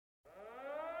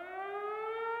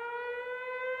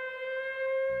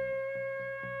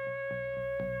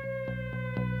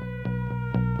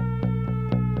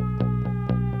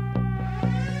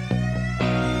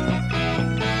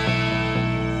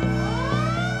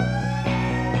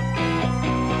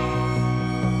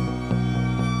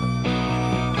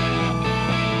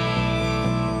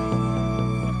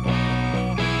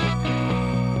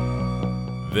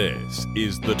This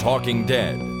is The Talking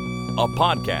Dead, a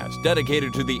podcast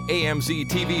dedicated to the AMC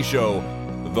TV show,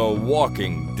 The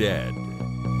Walking Dead.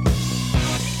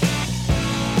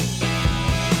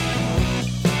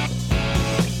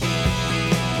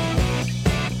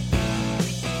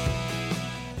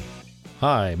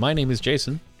 Hi, my name is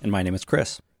Jason. And my name is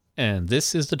Chris. And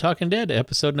this is The Talking Dead,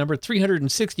 episode number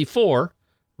 364,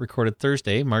 recorded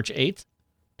Thursday, March 8th,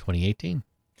 2018.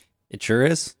 It sure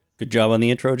is. Good job on the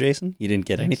intro, Jason. You didn't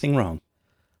get anything wrong.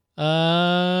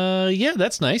 Yeah,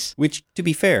 that's nice. Which, to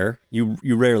be fair, you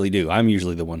rarely do. I'm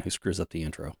usually the one who screws up the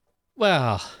intro.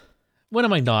 Well, when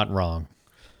am I not wrong?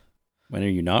 When are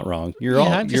you not wrong?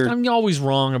 I'm always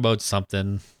wrong about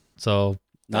something. So,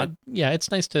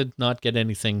 it's nice to not get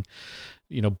anything,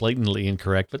 blatantly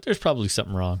incorrect, but there's probably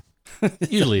something wrong.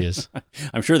 Usually is.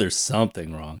 I'm sure there's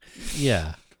something wrong.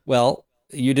 Yeah. Well,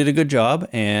 you did a good job,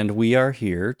 and we are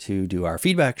here to do our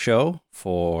feedback show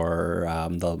for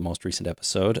the most recent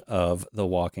episode of The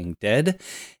Walking Dead,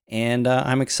 and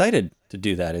I'm excited to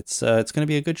do that. It's going to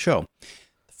be a good show.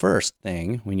 The first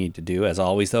thing we need to do, as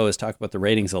always, though, is talk about the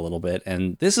ratings a little bit,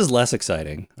 and this is less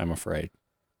exciting, I'm afraid.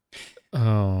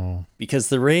 Oh. Because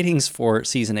the ratings for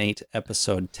Season 8,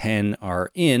 Episode 10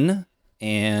 are in,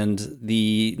 and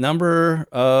the number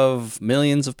of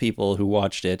millions of people who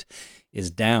watched it is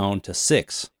down to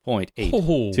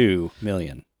 6.82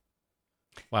 million.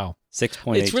 Wow.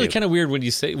 6.82. It's really kind of weird when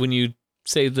you say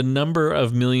the number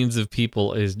of millions of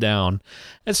people is down.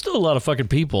 It's still a lot of fucking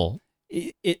people.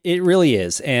 It really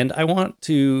is. And I want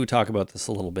to talk about this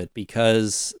a little bit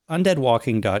because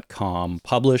undeadwalking.com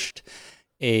published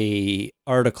an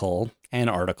article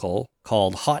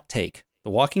called Hot Take.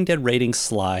 The Walking Dead ratings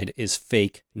slide is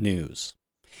fake news.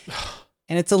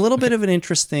 And it's a little bit of an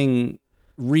interesting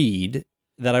read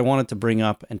that I wanted to bring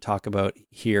up and talk about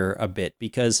here a bit,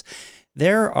 because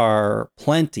there are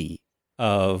plenty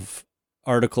of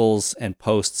articles and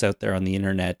posts out there on the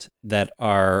internet that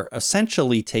are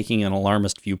essentially taking an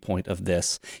alarmist viewpoint of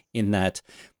this, in that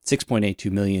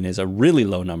 6.82 million is a really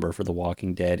low number for The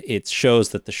Walking Dead. It shows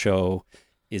that the show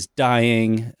is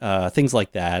dying, things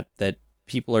like that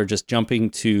people are just jumping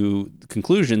to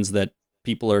conclusions that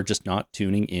people are just not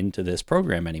tuning into this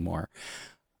program anymore.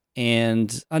 And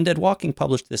Undead Walking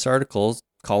published this article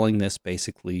calling this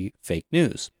basically fake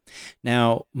news.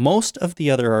 Now, most of the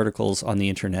other articles on the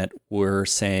internet were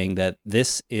saying that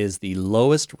this is the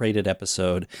lowest rated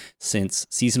episode since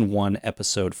Season 1,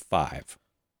 Episode 5,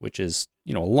 which is,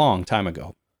 a long time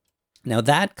ago. Now,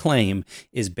 that claim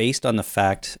is based on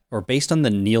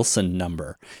the Nielsen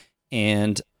number.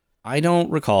 And I don't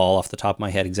recall off the top of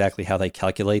my head exactly how they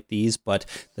calculate these, but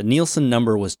the Nielsen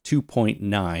number was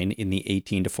 2.9 in the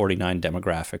 18 to 49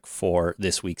 demographic for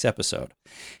this week's episode.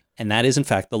 And that is, in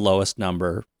fact, the lowest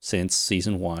number since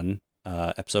Season 1,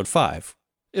 Episode 5.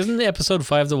 Isn't the Episode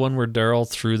 5 the one where Daryl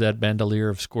threw that bandolier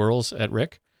of squirrels at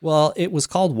Rick? Well, it was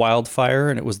called Wildfire,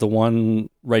 and it was the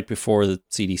one right before the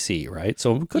CDC, right?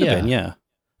 So it could have been, yeah.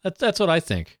 That's what I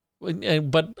think.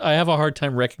 But I have a hard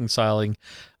time reconciling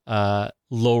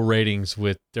low ratings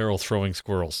with Daryl throwing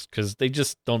squirrels, because they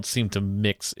just don't seem to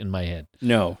mix in my head.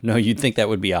 No, you'd think that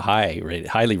would be a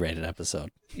highly rated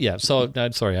episode. Yeah, so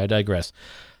I'm sorry, I digress.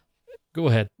 Go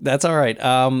ahead. That's all right.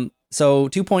 So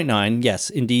 2.9, yes,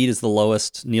 indeed, is the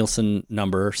lowest Nielsen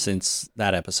number since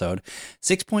that episode.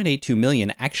 6.82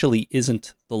 million actually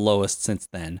isn't the lowest since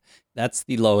then. That's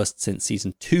the lowest since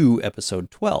Season 2,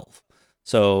 Episode 12.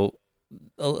 So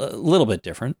a little bit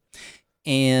different.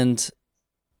 And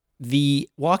The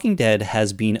Walking Dead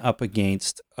has been up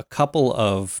against a couple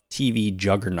of TV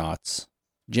juggernauts,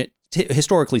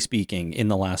 historically speaking, in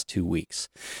the last 2 weeks.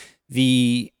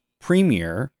 The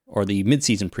premiere, or the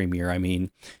mid-season premiere,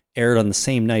 aired on the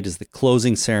same night as the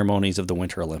closing ceremonies of the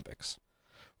Winter Olympics.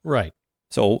 Right.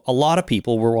 So a lot of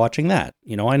people were watching that.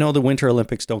 I know the Winter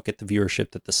Olympics don't get the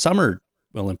viewership that the Summer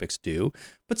Olympics do,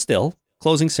 but still,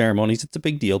 closing ceremonies, it's a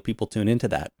big deal. People tune into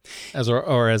that.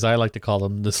 Or as I like to call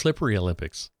them, the Slippery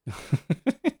Olympics.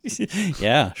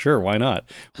 Yeah, sure. Why not?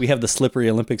 We have the Slippery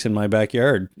Olympics in my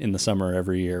backyard in the summer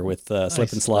every year with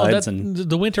slip and slides. And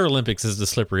the Winter Olympics is the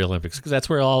Slippery Olympics, because that's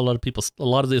where a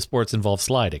lot of the sports involve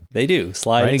sliding. They do.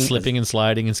 Sliding. Right? Slipping and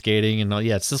sliding and skating. And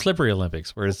it's the Slippery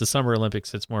Olympics, whereas the Summer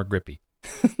Olympics, it's more grippy.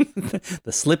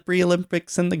 The Slippery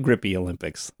Olympics and the Grippy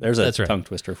Olympics. There's a tongue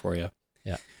twister for you.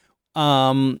 Yeah.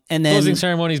 And then closing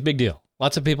ceremony is big deal.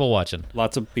 Lots of people watching.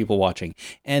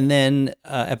 And then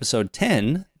episode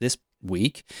 10 this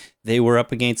week, they were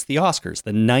up against the Oscars,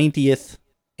 the 90th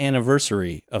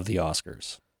anniversary of the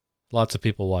Oscars. Lots of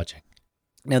people watching.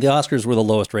 Now, the Oscars were the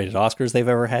lowest rated Oscars they've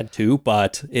ever had, too,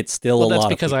 but it's still a lot of That's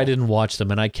because people. I didn't watch them,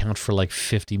 and I count for like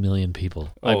 50 million people,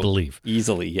 I believe.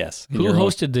 Easily, yes. Who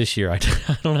hosted this year? I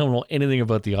don't know anything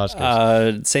about the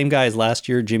Oscars. Same guy as last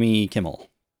year, Jimmy Kimmel.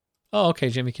 Oh, okay,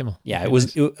 Jimmy Kimmel. Yeah, okay, it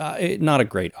was not a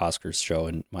great Oscars show,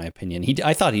 in my opinion.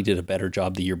 I thought he did a better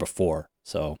job the year before,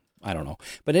 so I don't know.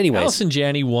 But anyways. Allison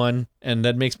Janney won, and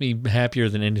that makes me happier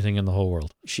than anything in the whole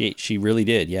world. She really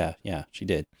did. Yeah, she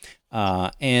did.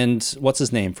 And what's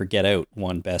his name for Get Out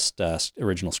won Best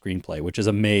Original Screenplay, which is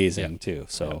amazing too.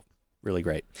 So really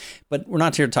great. But we're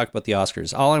not here to talk about the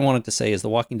Oscars. All I wanted to say is The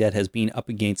Walking Dead has been up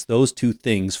against those two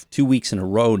things 2 weeks in a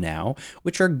row now,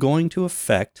 which are going to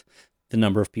affect the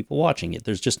number of people watching it.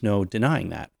 There's just no denying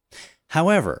that.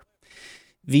 However,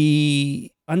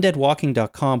 the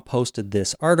undeadwalking.com posted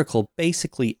this article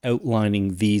basically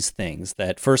outlining these things.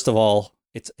 That first of all,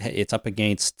 it's up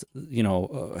against,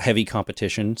 heavy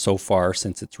competition so far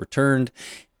since it's returned.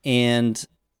 But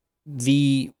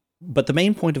the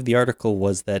main point of the article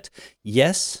was that,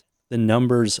 yes, the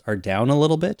numbers are down a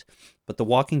little bit, but The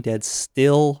Walking Dead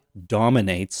still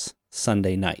dominates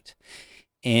Sunday night.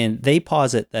 And they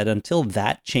posit that until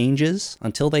that changes,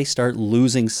 until they start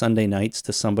losing Sunday nights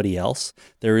to somebody else,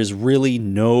 there is really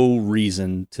no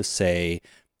reason to say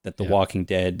that The Walking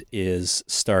Dead is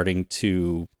starting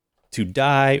to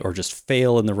die or just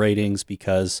fail in the ratings,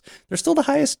 because they're still the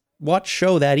highest watched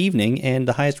show that evening and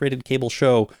the highest rated cable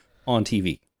show on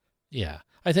TV. Yeah.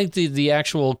 I think the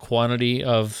actual quantity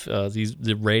of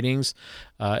the ratings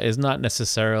is not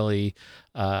necessarily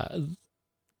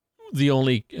the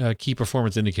only key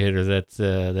performance indicator that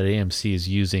AMC is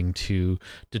using to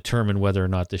determine whether or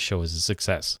not this show is a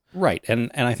success. Right, and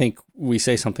I think we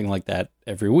say something like that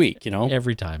every week,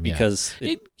 every time, because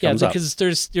because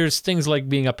there's things like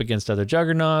being up against other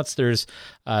juggernauts. There's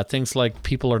things like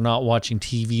people are not watching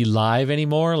TV live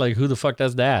anymore. Like, who the fuck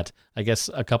does that? I guess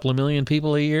a couple of million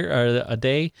people a year or a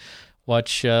day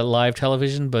watch live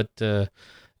television, but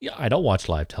I don't watch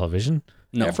live television.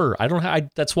 No. Ever.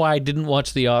 That's why I didn't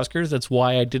watch the Oscars. That's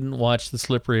why I didn't watch the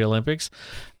Slippery Olympics.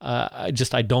 I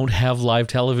don't have live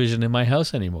television in my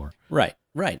house anymore. Right.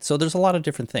 So there's a lot of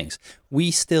different things.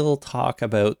 We still talk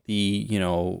about the,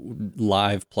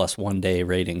 live plus 1 day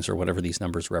ratings or whatever these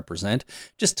numbers represent,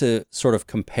 just to sort of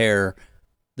compare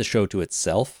the show to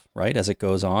itself, right? As it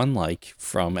goes on, like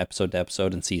from episode to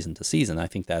episode and season to season. I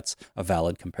think that's a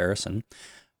valid comparison.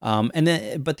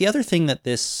 But the other thing that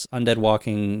this Undead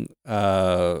Walking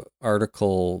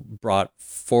article brought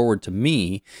forward to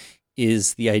me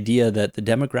is the idea that the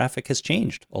demographic has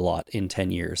changed a lot in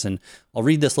 10 years. And I'll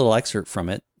read this little excerpt from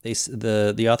it.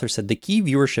 The author said, the key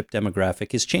viewership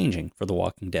demographic is changing for The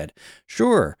Walking Dead.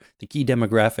 Sure, the key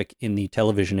demographic in the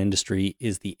television industry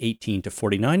is the 18 to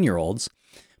 49-year-olds.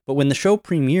 But when the show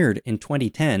premiered in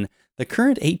 2010, the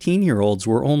current 18-year-olds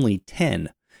were only 10.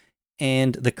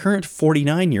 And the current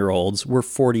 49-year-olds were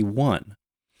 41.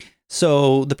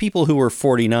 So the people who were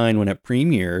 49 when it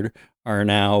premiered are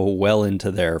now well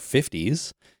into their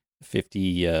 50s,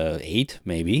 58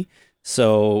 maybe.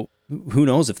 So who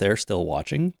knows if they're still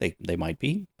watching? They might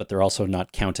be, but they're also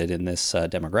not counted in this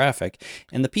demographic.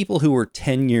 And the people who were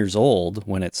 10 years old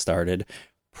when it started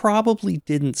probably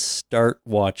didn't start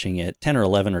watching it, 10 or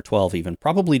 11 or 12 even,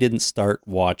 probably didn't start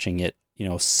watching it,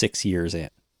 6 years in.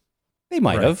 They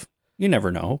might have. You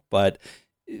never know, but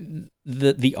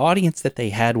the audience that they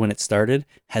had when it started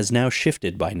has now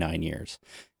shifted by 9 years,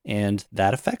 and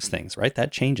that affects things, right?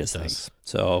 That changes things.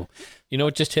 So,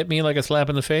 what just hit me like a slap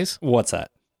in the face? What's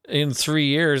that? In 3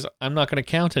 years, I'm not going to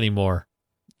count anymore.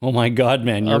 Oh my God,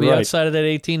 man, you're I'll be right. outside of that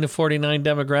 18 to 49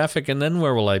 demographic, and then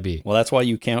where will I be? Well, that's why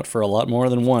you count for a lot more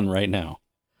than one right now.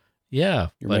 Yeah,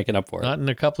 you're making up for it. Not in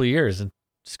a couple of years, and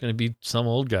it's going to be some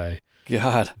old guy.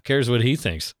 God. Who cares what he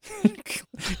thinks?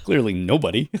 Clearly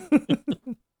nobody.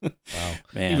 Wow.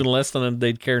 Man. Even less than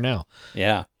they'd care now.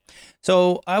 Yeah.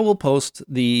 So I will post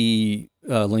the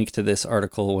link to this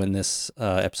article when this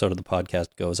episode of the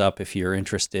podcast goes up if you're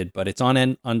interested, but it's on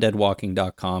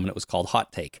undeadwalking.com, and it was called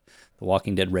Hot Take. The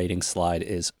Walking Dead rating slide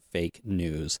is fake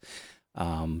news.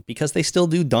 Because they still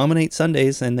do dominate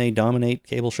Sundays and they dominate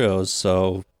cable shows.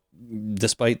 So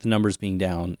despite the numbers being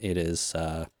down, it is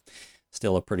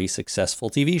still a pretty successful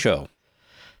TV show.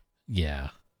 Yeah.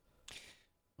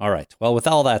 All right. Well, with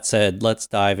all that said, let's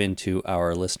dive into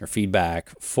our listener feedback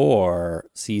for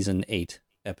Season 8,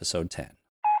 Episode 10.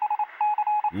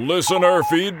 Listener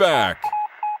feedback.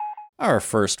 Our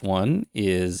first one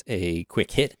is a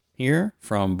quick hit here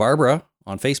from Barbara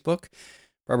on Facebook.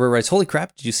 Barbara writes, holy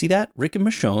crap, did you see that? Rick and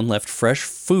Michonne left fresh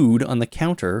food on the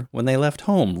counter when they left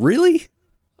home. Really?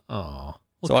 Oh.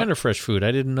 What kind of fresh food?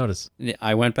 I didn't notice.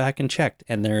 I went back and checked,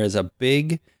 and there is a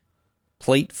big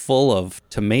plate full of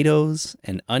tomatoes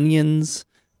and onions,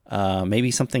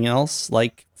 maybe something else,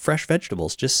 like fresh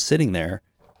vegetables, just sitting there,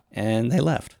 and they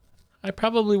left. I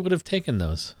probably would have taken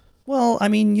those. Well, I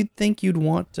mean, you'd think you'd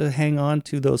want to hang on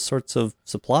to those sorts of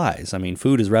supplies. I mean,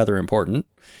 food is rather important.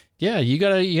 Yeah, you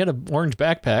got an orange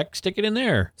backpack. Stick it in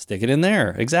there. Stick it in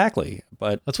there, exactly.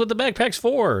 But that's what the backpack's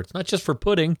for. It's not just for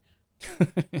pudding.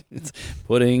 It's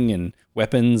pudding and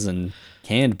weapons and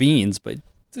canned beans, but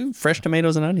fresh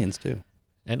tomatoes and onions too.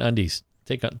 And undies.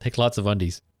 Take lots of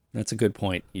undies. That's a good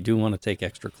point. You do want to take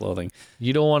extra clothing.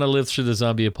 You don't want to live through the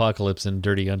zombie apocalypse in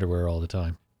dirty underwear all the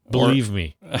time. Believe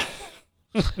me.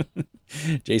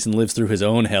 Jason lives through his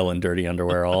own hell in dirty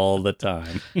underwear all the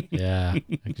time. Yeah, I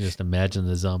can just imagine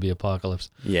the zombie apocalypse.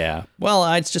 Yeah. Well,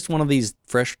 it's just one of these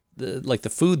fresh, like the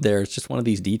food there, it's just one of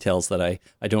these details that I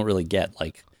don't really get.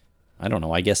 Like, I don't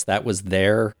know, I guess that was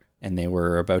there and they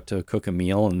were about to cook a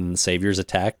meal and the Saviors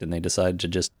attacked and they decided to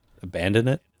just abandon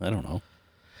it. I don't know.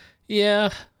 Yeah,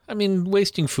 I mean,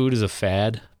 wasting food is a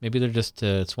fad. Maybe they're just,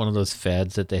 it's one of those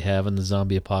fads that they have in the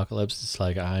zombie apocalypse. It's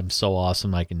like, I'm so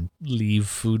awesome, I can leave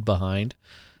food behind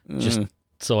just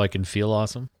so I can feel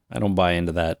awesome. I don't buy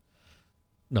into that.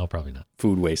 No, probably not.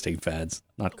 Food wasting fads.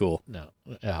 Not cool. No.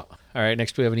 Yeah. All right.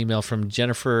 Next, we have an email from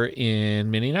Jennifer in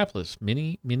Minneapolis.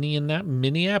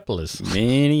 Minneapolis.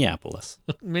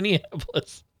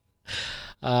 Minneapolis.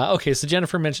 Okay, so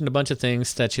Jennifer mentioned a bunch of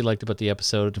things that she liked about the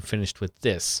episode and finished with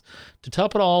this. To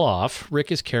top it all off, Rick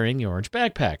is carrying the orange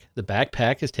backpack. The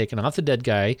backpack is taken off the dead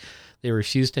guy. They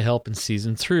refused to help in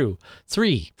season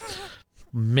 3.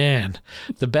 Man,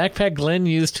 the backpack Glenn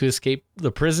used to escape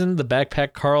the prison, the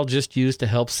backpack Carl just used to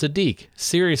help Sadiq.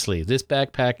 Seriously, this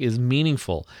backpack is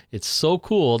meaningful. It's so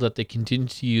cool that they continue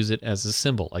to use it as a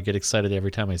symbol. I get excited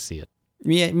every time I see it.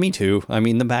 Yeah, me too. I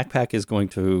mean, the backpack is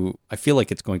I feel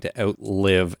like it's going to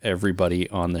outlive everybody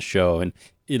on the show, and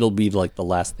it'll be like the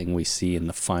last thing we see in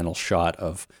the final shot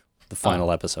of the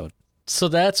final episode. So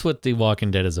that's what The Walking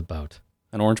Dead is about.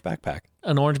 An orange backpack.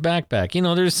 An orange backpack. You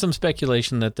know, there's some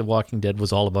speculation that The Walking Dead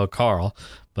was all about Carl,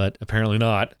 but apparently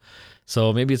not.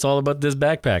 So maybe it's all about this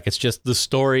backpack. It's just the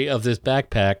story of this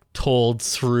backpack told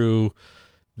through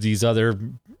these other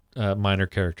minor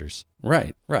characters.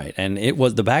 Right. And the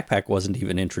backpack wasn't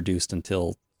even introduced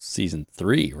until season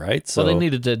 3, right? So they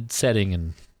needed the setting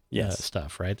and yes.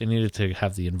 Stuff, right? They needed to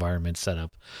have the environment set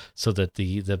up so that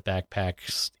the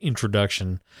backpack's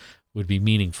introduction would be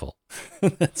meaningful.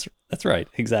 That's right.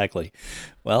 Exactly.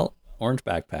 Well, orange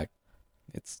backpack.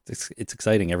 It's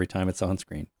exciting every time it's on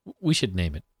screen. We should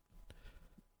name it.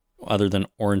 Other than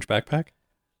orange backpack?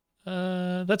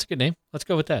 That's a good name. Let's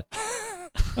go with that.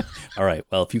 All right.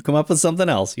 Well, if you come up with something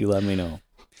else, you let me know.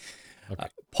 Okay.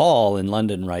 Paul in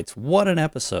London writes, what an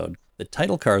episode. The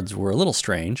title cards were a little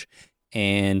strange,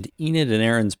 and Enid and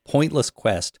Aaron's pointless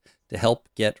quest to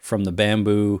get help from the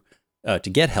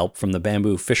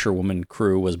bamboo fisherwoman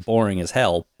crew was boring as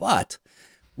hell, but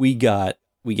we get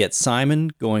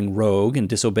Simon going rogue and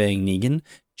disobeying Negan.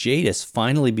 Jadis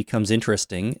finally becomes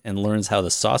interesting and learns how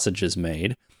the sausage is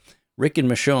made. Rick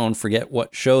and Michonne forget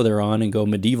what show they're on and go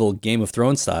medieval Game of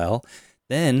Thrones style.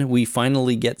 Then we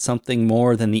finally get something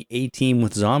more than the A-Team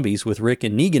with zombies with Rick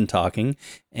and Negan talking,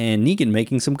 and Negan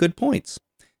making some good points.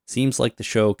 Seems like the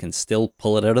show can still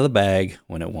pull it out of the bag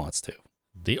when it wants to.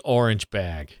 The orange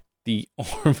bag.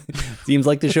 Seems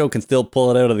like the show can still pull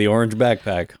it out of the orange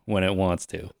backpack when it wants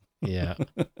to. Yeah.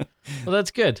 Well,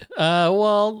 that's good.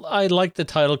 Well, I like the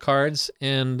title cards,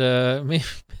 and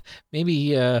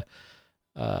maybe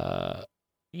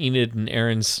Enid and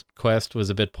Aaron's quest was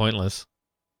a bit pointless.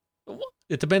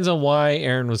 It depends on why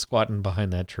Aaron was squatting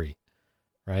behind that tree,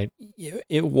 right?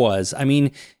 It was. I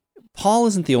mean, Paul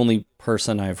isn't the only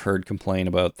person I've heard complain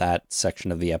about that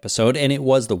section of the episode, and it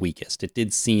was the weakest. It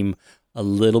did seem a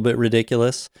little bit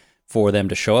ridiculous for them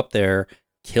to show up there,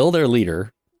 kill their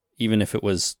leader, even if it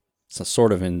was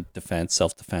sort of in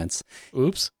self-defense.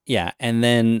 Oops. Yeah, and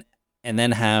then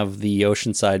have the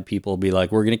Oceanside people be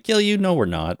like, we're going to kill you. No, we're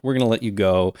not. We're going to let you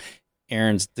go.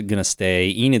 Aaron's going to stay.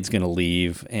 Enid's going to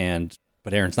leave.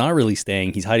 But Aaron's not really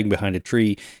staying. He's hiding behind a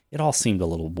tree. It all seemed a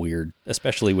little weird,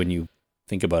 especially when you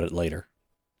think about it later.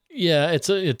 Yeah,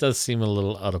 it does seem a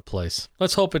little out of place.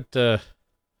 Let's hope it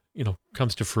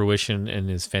comes to fruition and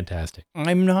is fantastic.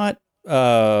 I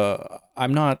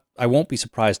won't be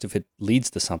surprised if it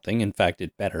leads to something. In fact,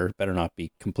 it better not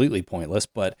be completely pointless,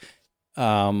 but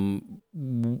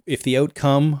if the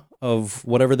outcome of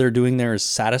whatever they're doing there is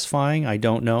satisfying, I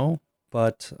don't know,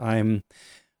 but I'm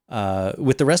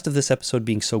with the rest of this episode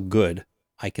being so good,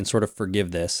 I can sort of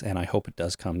forgive this, and I hope it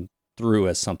does come through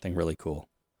as something really cool.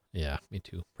 Yeah, me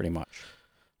too. pretty much.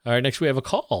 All right, next we have a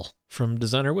call from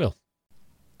Designer Will.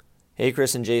 Hey,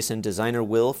 Chris and Jason, Designer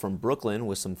Will from Brooklyn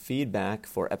with some feedback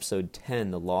for episode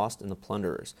 10, The Lost and the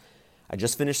Plunderers. I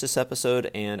just finished this episode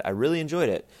and I really enjoyed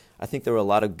it. I think there were a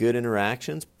lot of good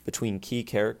interactions between key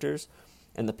characters,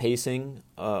 and the pacing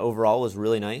overall was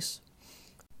really nice.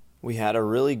 We had a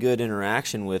really good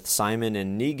interaction with Simon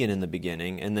and Negan in the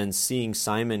beginning, and then seeing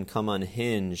Simon come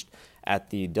unhinged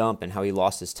at the dump and how he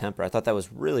lost his temper. I thought that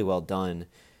was really well done.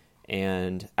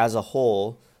 And as a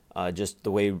whole, just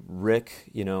the way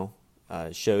Rick,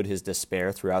 showed his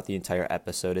despair throughout the entire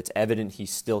episode. It's evident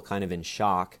he's still kind of in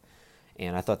shock,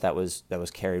 and I thought that was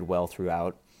carried well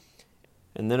throughout.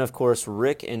 And then, of course,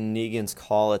 Rick and Negan's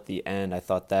call at the end, I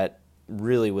thought that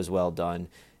really was well done.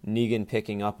 Negan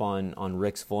picking up on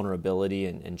Rick's vulnerability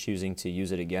and choosing to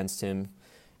use it against him.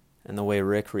 And the way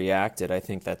Rick reacted, I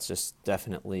think that's just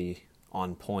definitely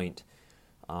on point.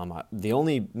 The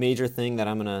only major thing that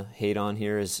I'm going to hate on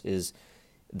here is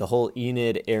the whole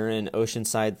Enid, Aaron,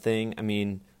 Oceanside thing. I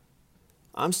mean,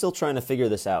 I'm still trying to figure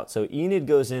this out. So Enid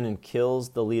goes in and kills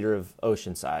the leader of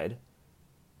Oceanside.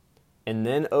 And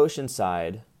then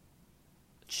Oceanside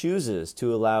chooses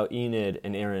to allow Enid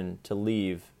and Aaron to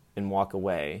leave and walk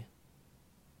away.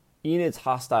 Enid's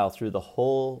hostile through the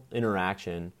whole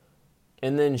interaction.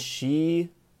 And then she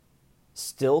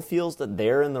still feels that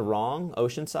they're in the wrong,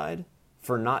 Oceanside,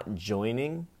 for not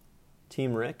joining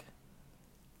Team Rick.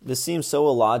 This seems so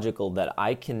illogical that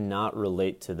I cannot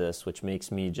relate to this, which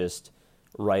makes me just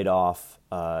write off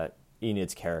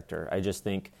Enid's character. I just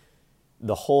think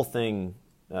the whole thing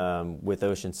with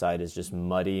Oceanside is just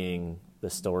muddying the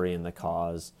story and the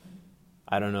cause.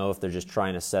 I don't know if they're just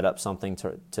trying to set up something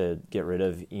to get rid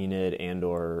of Enid and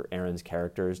or Aaron's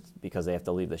characters because they have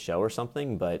to leave the show or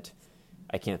something, but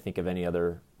I can't think of any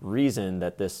other reason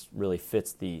that this really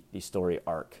fits the story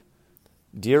arc.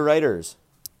 Dear writers,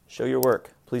 show your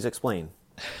work. Please explain.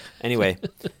 Anyway,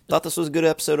 thought this was a good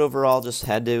episode overall. Just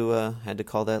had to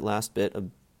call that last bit of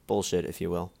bullshit, if you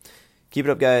will. Keep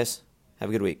it up, guys. Have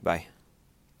a good week. Bye.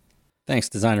 Thanks,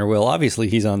 Designer Will. Obviously,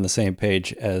 he's on the same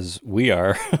page as we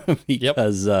are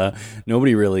because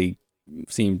nobody really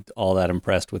seemed all that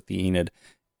impressed with the Enid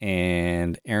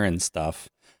and Aaron stuff.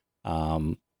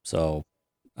 That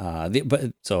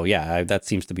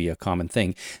seems to be a common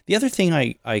thing. The other thing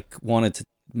I wanted to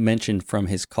mention from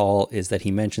his call is that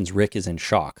he mentions Rick is in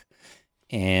shock,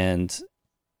 and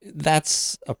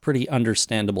that's a pretty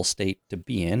understandable state to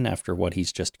be in after what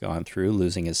he's just gone through,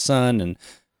 losing his son and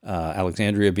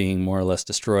Alexandria being more or less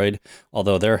destroyed,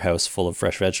 although their house full of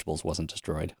fresh vegetables wasn't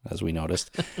destroyed, as we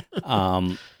noticed.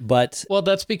 But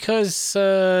that's because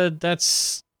I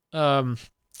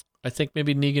think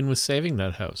maybe Negan was saving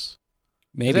that house.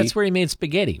 Maybe that's where he made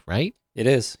spaghetti, right? It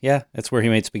is, yeah. That's where he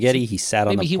made spaghetti. He sat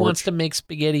on the porch. Maybe he wants to make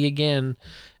spaghetti again,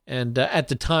 and at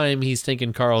the time he's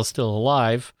thinking Carl's still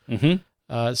alive. Mm-hmm.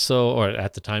 Or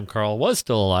at the time Carl was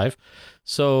still alive,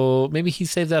 so maybe he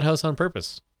saved that house on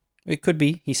purpose. It could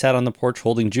be. He sat on the porch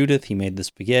holding Judith. He made the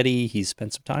spaghetti. He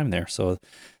spent some time there, so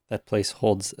that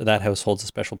house holds a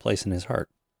special place in his heart.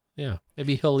 Yeah,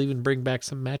 maybe he'll even bring back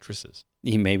some mattresses.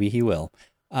 Maybe he will.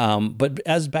 But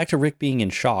as back to Rick being in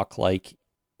shock, like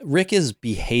Rick is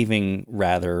behaving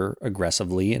rather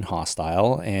aggressively and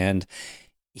hostile, and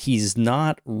he's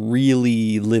not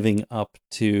really living up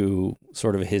to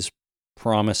sort of his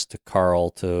promise to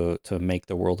Carl to make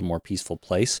the world a more peaceful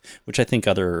place, which I think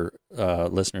other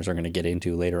listeners are going to get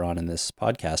into later on in this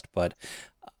podcast. But,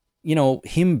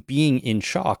 him being in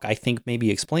shock, I think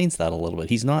maybe explains that a little bit.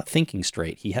 He's not thinking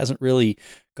straight. He hasn't really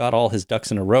got all his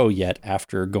ducks in a row yet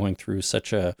after going through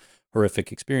such a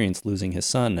horrific experience, losing his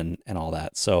son and all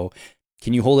that. So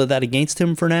can you hold that against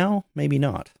him for now? Maybe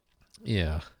not.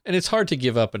 Yeah. And it's hard to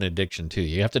give up an addiction too.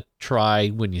 You have to try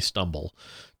when you stumble.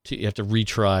 You have to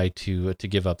retry to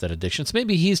give up that addiction. So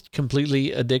maybe he's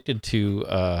completely addicted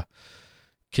to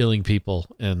killing people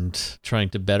and trying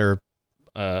to better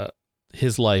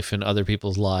his life and other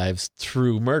people's lives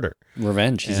through murder.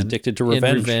 Revenge. He's addicted to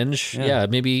revenge. And revenge. Yeah.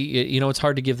 Maybe, it's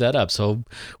hard to give that up. So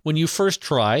when you first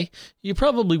try, you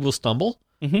probably will stumble.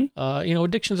 Mm-hmm.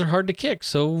 Addictions are hard to kick.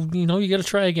 So, you got to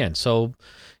try again. So,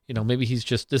 maybe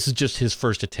this is just his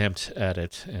first attempt at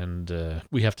it, and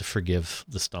we have to forgive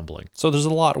the stumbling. So there's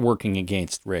a lot working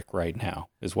against Rick right now,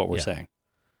 is what we're saying.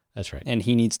 That's right. And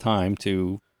he needs time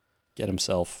to get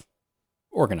himself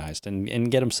organized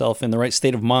and get himself in the right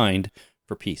state of mind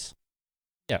for peace.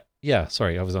 Yeah.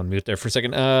 Sorry, I was on mute there for a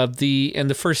second.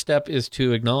 The first step is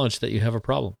to acknowledge that you have a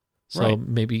problem. So right.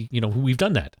 Maybe, we've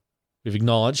done that. We've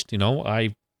acknowledged,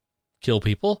 I kill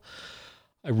people.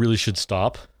 I really should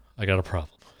stop. I got a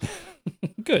problem.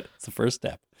 Good. It's the first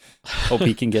step. Hope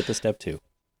he can get to step 2.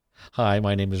 Hi,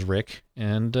 my name is Rick,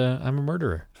 and I'm a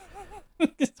murderer.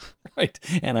 Right.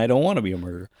 And I don't want to be a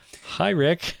murderer. Hi,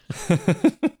 Rick.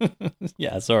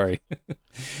 Yeah, sorry.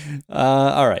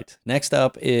 All right. Next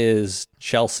up is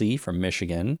Chelsea from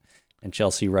Michigan. And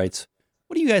Chelsea writes,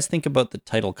 what do you guys think about the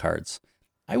title cards?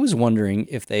 I was wondering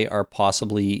if they are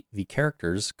possibly the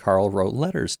characters Carl wrote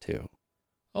letters to.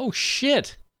 Oh,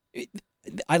 shit.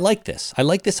 I like this. I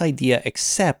like this idea,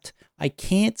 except I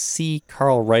can't see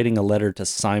Carl writing a letter to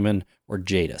Simon or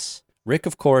Jadis. Rick,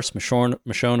 of course.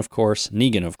 Michonne, of course.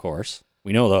 Negan, of course.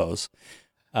 We know those.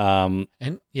 And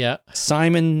yeah.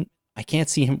 Simon, I can't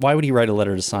see him. Why would he write a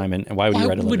letter to Simon? And why would he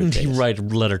write a letter to Jadis? Why wouldn't he write a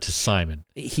letter to Simon?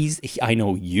 I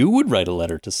know you would write a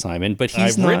letter to Simon, but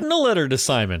he's not. I've written a letter to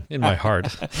Simon in my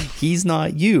heart. He's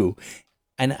not you.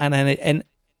 And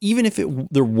even if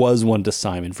there was one to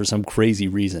Simon for some crazy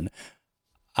reason,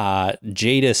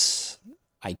 Jadis,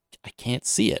 I can't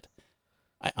see it.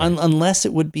 Unless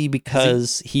it would be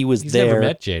because he was he's there. He's never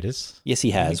met Jadis. Yes,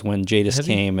 he has. When Jadis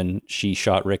came and she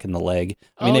shot Rick in the leg.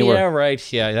 I mean,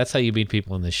 right. Yeah, that's how you meet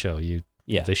people in this show.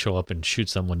 They show up and shoot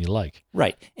someone you like.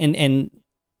 Right. And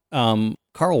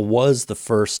Carl was the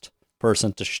first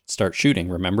person to start shooting.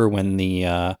 Remember when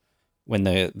the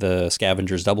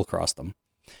scavengers double crossed them?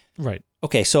 Right.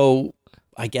 Okay, so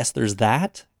I guess there's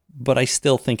that. But I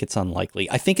still think it's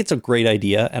unlikely. I think it's a great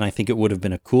idea, and I think it would have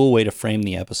been a cool way to frame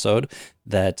the episode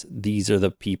that these are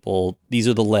the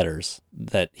letters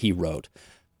that he wrote.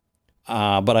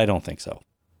 But I don't think so.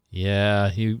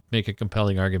 Yeah, you make a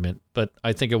compelling argument, but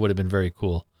I think it would have been very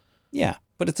cool. Yeah,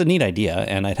 but it's a neat idea,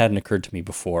 and it hadn't occurred to me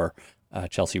before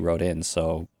Chelsea wrote in,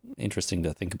 so interesting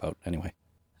to think about anyway.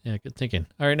 Yeah, good thinking.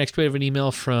 All right, next we have an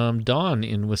email from Dawn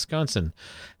in Wisconsin.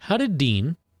 How did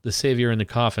Dean, the savior in the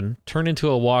coffin, turn into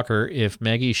a walker if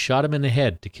Maggie shot him in the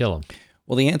head to kill him?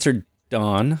 Well, the answer,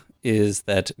 Dawn, is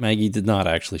that Maggie did not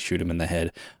actually shoot him in the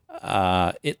head.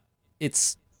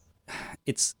 It's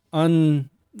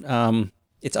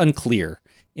unclear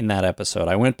in that episode.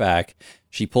 I went back.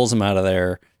 She pulls him out of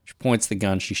there. She points the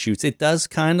gun. She shoots. It does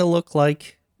kind of look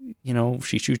like,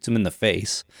 she shoots him in the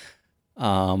face.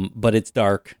 But it's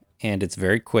dark and it's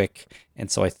very quick.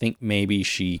 And so I think maybe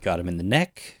she got him in the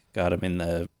neck, got him in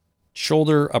the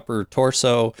shoulder, upper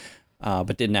torso,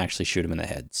 but didn't actually shoot him in the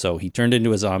head. So he turned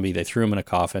into a zombie. They threw him in a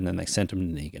coffin and they sent him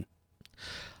to Negan.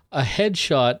 A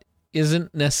headshot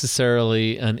isn't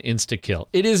necessarily an insta-kill.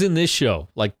 It is in this show.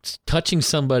 Like touching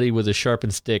somebody with a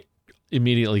sharpened stick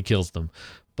immediately kills them.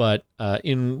 But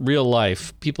in real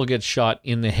life, people get shot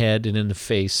in the head and in the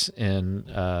face and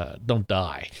don't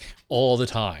die all the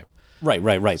time. Right.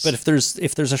 But if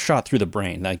there's a shot through the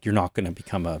brain, like you're not going to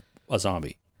become a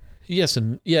zombie. Yes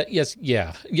and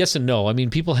no. I mean,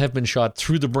 people have been shot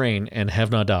through the brain and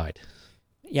have not died.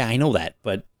 Yeah, I know that,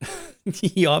 but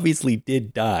he obviously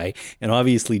did die and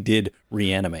obviously did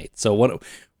reanimate. So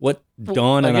what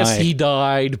Dawn and I guess he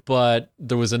died, but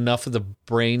there was enough of the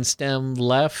brainstem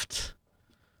left.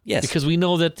 Yes, because we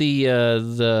know that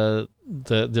the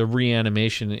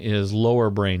reanimation is lower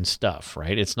brain stuff,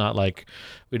 right? It's not like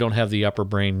we don't have the upper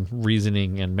brain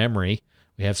reasoning and memory.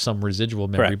 We have some residual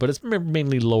memory, Correct. but it's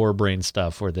mainly lower brain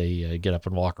stuff where they get up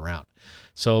and walk around.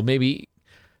 So maybe,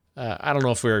 I don't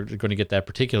know if we're going to get that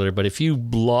particular, but if you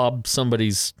blob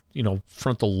somebody's,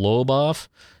 frontal lobe off,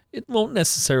 it won't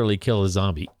necessarily kill a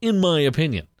zombie, in my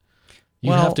opinion.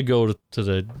 You have to go to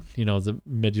the, the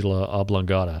medulla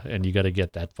oblongata, and you got to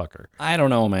get that fucker. I don't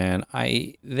know, man.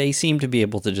 They seem to be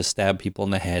able to just stab people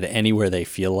in the head anywhere they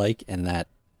feel like, and that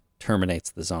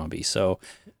terminates the zombie. So,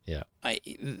 yeah,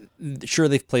 sure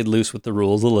they've played loose with the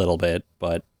rules a little bit,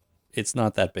 but it's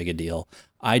not that big a deal.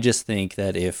 I just think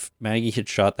that if Maggie had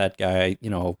shot that guy,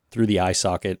 through the eye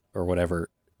socket or whatever,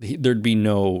 there'd be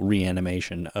no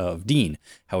reanimation of Dean.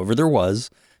 However, there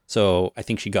was. So I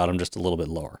think she got him just a little bit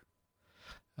lower.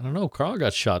 I don't know. Carl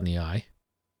got shot in the eye.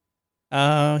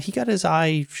 He got his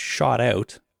eye shot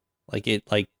out. He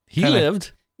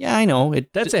lived. Yeah, I know.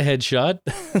 That's a headshot.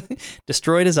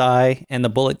 Destroyed his eye, and the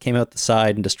bullet came out the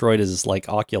side and destroyed his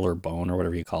ocular bone or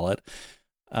whatever you call it.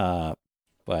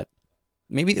 But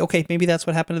maybe that's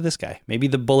what happened to this guy. Maybe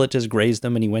the bullet just grazed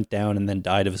him and he went down and then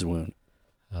died of his wound.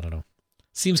 I don't know.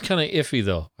 Seems kind of iffy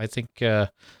though. I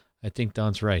think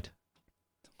Don's right.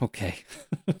 Okay,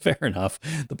 fair enough.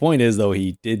 The point is, though,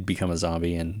 he did become a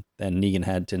zombie, and then Negan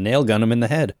had to nail gun him in the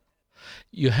head.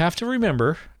 You have to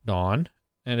remember, Dawn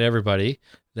and everybody,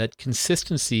 that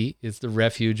consistency is the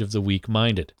refuge of the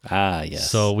weak-minded. Ah, yes.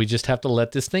 So we just have to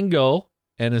let this thing go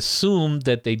and assume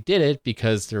that they did it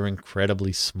because they're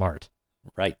incredibly smart.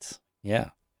 Right. Yeah.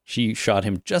 She shot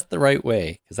him just the right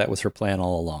way, because that was her plan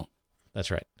all along.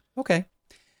 That's right. Okay.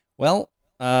 Well,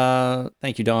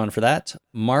 Thank you, Don, for that.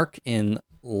 Mark in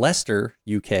Leicester,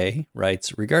 UK,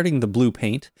 writes, regarding the blue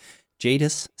paint,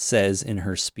 Jadis says in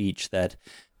her speech that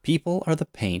people are the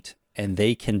paint and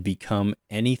they can become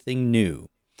anything new.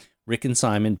 Rick and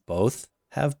Simon both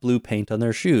have blue paint on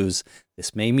their shoes.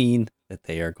 This may mean that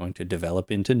they are going to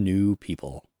develop into new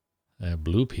people.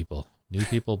 Blue people. New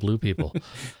people, blue people.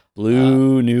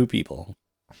 New people.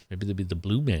 Maybe they'll be the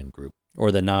Blue Man Group.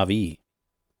 Or the Na'vi.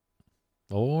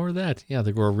 Or that. Yeah,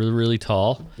 they grow really, really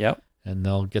tall. Yep. And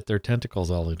they'll get their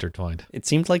tentacles all intertwined. It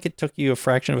seemed like it took you a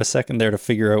fraction of a second there to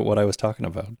figure out what I was talking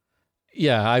about.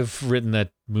 Yeah, I've written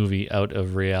that movie out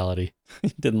of reality.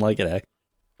 Didn't like it, eh?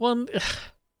 Well,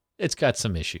 it's got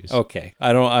some issues. Okay.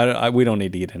 We don't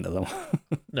need to get into them.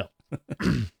 No.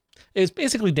 It's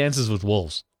basically Dances with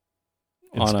Wolves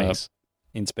in space.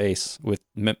 In space with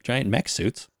giant mech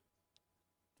suits.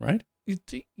 Right?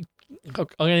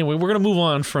 Okay, anyway, we're gonna move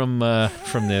on from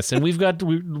this, and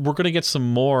we're gonna get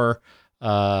some more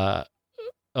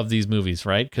of these movies,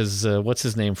 right? Because what's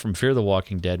his name from Fear the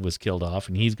Walking Dead was killed off,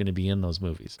 and he's gonna be in those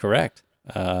movies. Correct.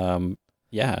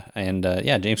 Yeah, and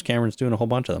James Cameron's doing a whole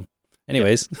bunch of them.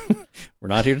 Anyways, we're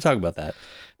not here to talk about that.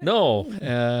 No.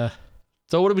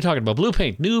 So what are we talking about? Blue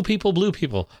paint, new people, blue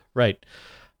people, right?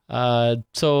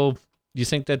 So you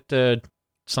think that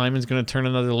Simon's going to turn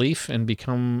another leaf and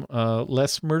become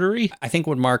less murdery? I think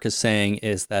what Mark is saying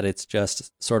is that it's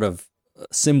just sort of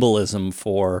symbolism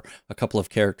for a couple of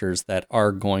characters that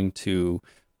are going to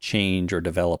change or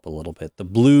develop a little bit. The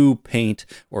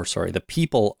the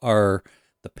people are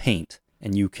the paint,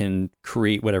 and you can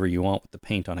create whatever you want with the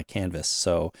paint on a canvas.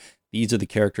 So these are the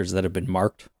characters that have been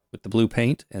marked with the blue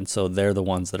paint, and so they're the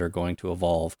ones that are going to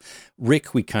evolve.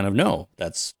 Rick, we kind of know.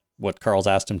 That's what Carl's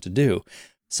asked him to do.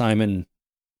 Simon,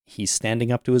 he's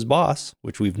standing up to his boss,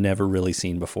 which we've never really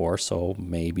seen before, so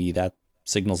maybe that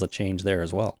signals a change there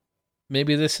as well.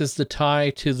 Maybe this is the tie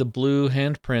to the blue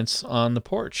handprints on the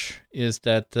porch, is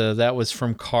that that was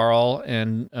from Carl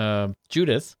and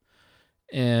Judith,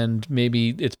 and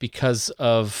maybe it's because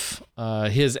of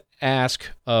his ask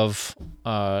of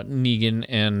Negan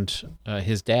and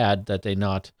his dad that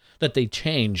they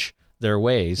change their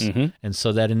ways, and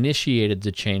so that initiated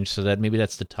the change. So that maybe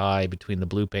that's the tie between the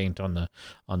blue paint on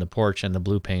the porch and the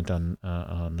blue paint on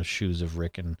the shoes of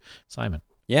Rick and Simon.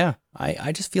 Yeah,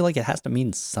 I just feel like it has to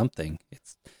mean something.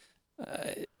 It's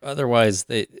otherwise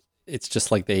it's just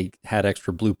like they had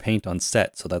extra blue paint on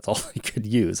set, so that's all they could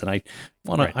use. And I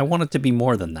want it to be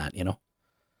more than that, you know?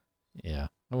 Yeah,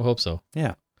 I hope so.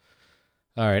 Yeah.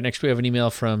 All right, next we have an email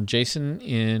from Jason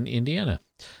in Indiana.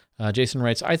 Jason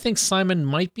writes, I think Simon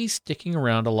might be sticking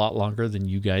around a lot longer than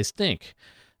you guys think.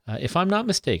 If I'm not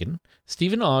mistaken,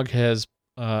 Stephen Ogg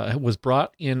was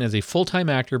brought in as a full-time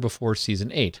actor before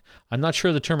season 8. I'm not sure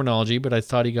of the terminology, but I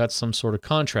thought he got some sort of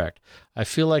contract. I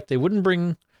feel like they wouldn't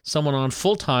bring someone on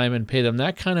full-time and pay them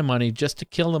that kind of money just to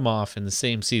kill them off in the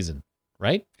same season,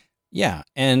 right? Yeah,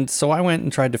 and so I went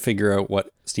and tried to figure out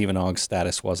what Stephen Ogg's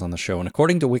status was on the show, and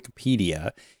according to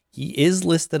Wikipedia, he is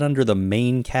listed under the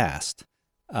main cast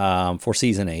for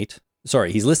season 8.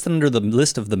 Sorry, he's listed under the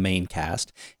list of the main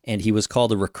cast, and he was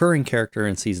called a recurring character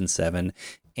in season 7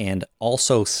 and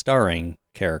also starring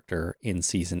character in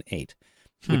season 8,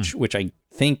 which I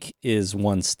think is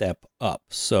one step up.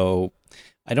 So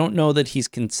I don't know that he's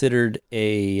considered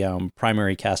a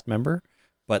primary cast member,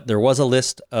 but there was a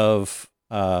list of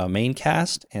main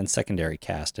cast and secondary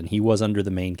cast, and he was under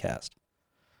the main cast.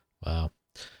 Wow.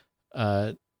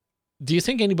 Do you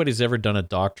think anybody's ever done a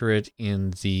doctorate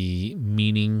in the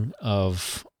meaning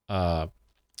of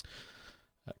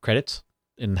credits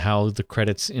and how the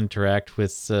credits interact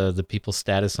with the people's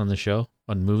status on the show,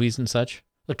 on movies and such?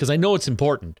 Because I know it's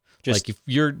important. Like if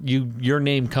your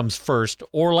name comes first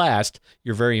or last,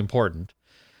 you're very important.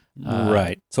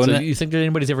 Right. So you think that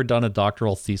anybody's ever done a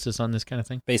doctoral thesis on this kind of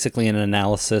thing? Basically an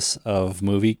analysis of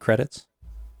movie credits?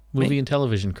 Movie and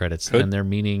television credits and their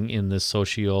meaning in the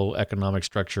socio-economic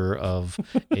structure of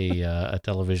a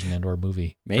television and or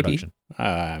movie production.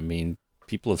 I mean,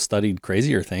 people have studied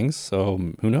crazier things,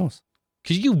 so who knows?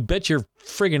 Because you bet your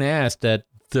friggin' ass that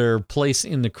their place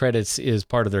in the credits is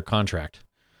part of their contract.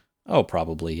 Oh,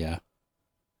 probably, yeah.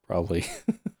 Probably.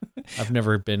 I've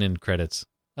never been in credits.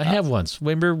 I have once.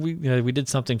 Remember, we did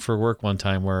something for work one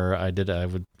time where I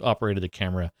operated the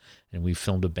camera and we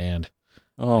filmed a band.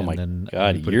 Oh my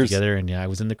God! We put it together, and I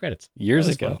was in the credits years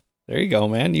ago. Fun. There you go,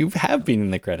 man. You have been in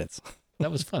the credits.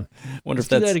 That was fun. Let's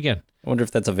do that again. I wonder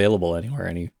if that's available anywhere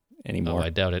anymore. Oh,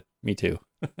 I doubt it. Me too.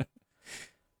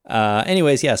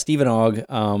 Anyways, yeah, Stephen Ogg.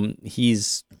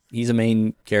 He's a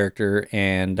main character,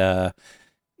 and They've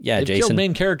Jason killed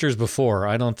main characters before.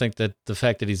 I don't think that the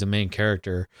fact that he's a main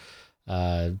character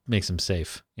makes him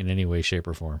safe in any way, shape,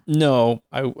 or form. No,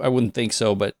 I wouldn't think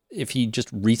so. But if he just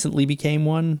recently became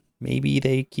one, maybe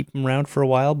they keep him around for a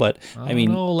while. But I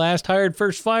mean, no, last hired,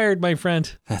 first fired, my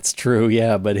friend. That's true.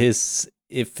 Yeah, but if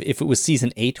it was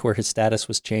season 8 where his status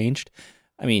was changed,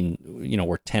 I mean,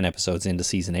 we're 10 episodes into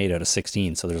season 8 out of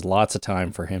 16, so there's lots of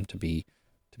time for him to be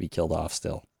killed off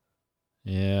still.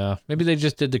 Yeah, maybe they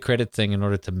just did the credit thing in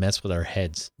order to mess with our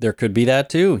heads. There could be that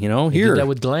too. They Here, did that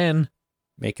with Glenn.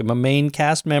 make him a main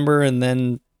cast member and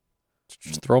then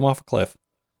just throw him off a cliff.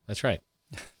 That's right.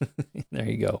 There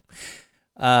you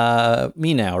go.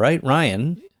 Me now, right?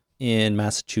 Ryan in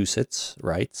Massachusetts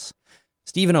writes,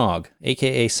 Stephen Ogg,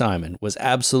 a.k.a. Simon, was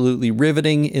absolutely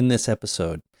riveting in this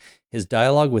episode. His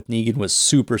dialogue with Negan was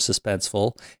super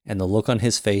suspenseful, and the look on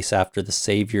his face after the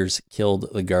saviors killed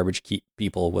the garbage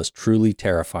people was truly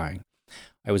terrifying.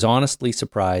 I was honestly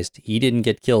surprised he didn't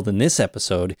get killed in this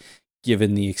episode,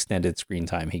 given the extended screen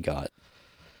time he got.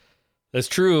 That's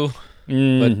true, but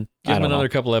give him another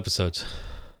couple episodes.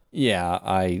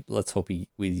 Yeah, let's hope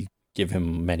we give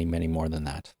him many, many more than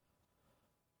that.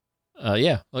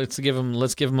 Yeah, let's give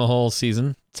him a whole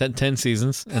season, 10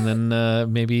 seasons, and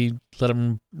then maybe let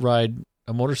him ride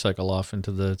a motorcycle off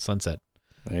into the sunset.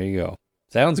 There you go.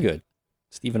 Sounds good.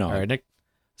 Stephen Ogg. All right, Nick.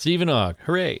 Stephen Ogg.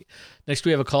 Hooray. Next,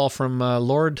 we have a call from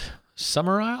Lord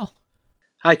Summerisle.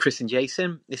 Hi, Chris and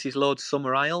Jason. This is Lord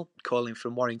Summerisle calling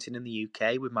from Warrington in the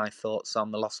UK with my thoughts on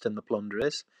The Lost and the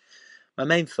Plunderers. My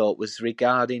main thought was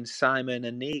regarding Simon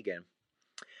and Negan.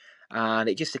 And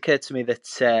it just occurred to me that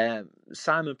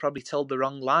Simon probably told the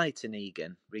wrong lie to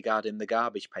Negan regarding the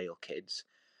garbage pail kids.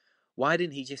 Why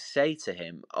didn't he just say to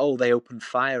him, oh, they opened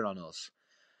fire on us,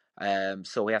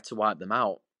 so we had to wipe them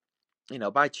out?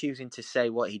 By choosing to say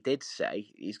what he did say,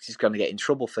 he's just going to get in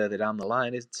trouble further down the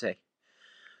line, isn't he?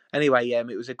 Anyway,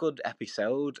 it was a good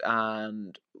episode,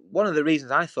 and one of the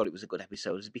reasons I thought it was a good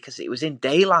episode is because it was in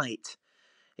daylight.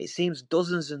 It seems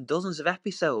dozens and dozens of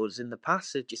episodes in the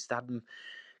past have just had them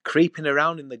creeping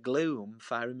around in the gloom,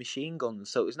 firing machine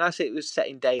guns. So it was nice that it was set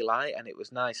in daylight, and it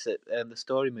was nice that the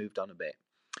story moved on a bit.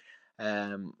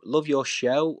 Love your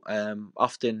show.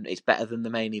 Often it's better than the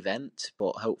main event,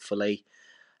 but hopefully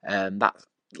that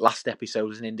last episode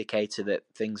was an indicator that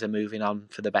things are moving on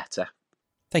for the better.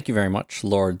 Thank you very much,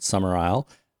 Lord Summerisle.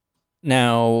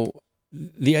 Now,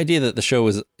 the idea that the show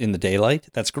is in the daylight,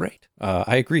 that's great.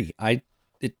 I agree.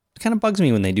 It kind of bugs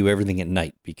me when they do everything at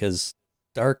night, because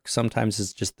dark sometimes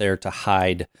is just there to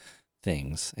hide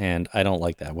things, and I don't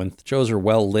like that. When shows are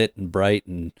well lit and bright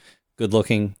and good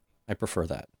looking, I prefer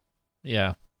that.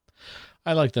 Yeah,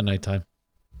 I like the nighttime.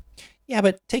 Yeah,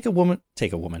 but take a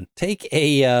movie,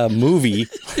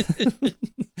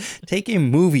 take a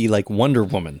movie like Wonder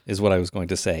Woman is what I was going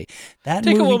to say.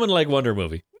 Take a woman like Wonder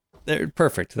Movie.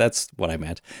 Perfect. That's what I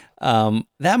meant.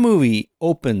 That movie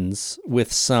opens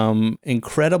with some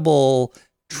incredible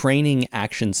training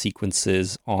action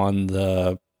sequences on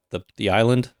the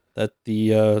island that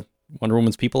the Wonder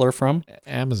Woman's people are from. The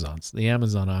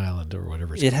Amazon island or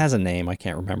whatever. It has a name. I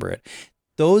can't remember it.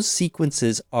 Those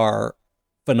sequences are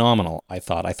phenomenal, I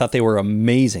thought. I thought they were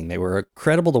amazing. They were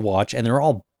incredible to watch, and they're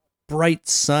all bright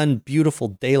sun, beautiful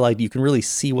daylight. You can really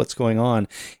see what's going on.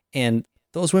 And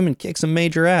those women kick some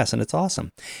major ass, and it's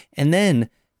awesome. And then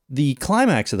the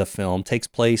climax of the film takes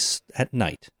place at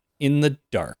night, in the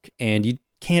dark, and you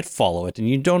can't follow it, and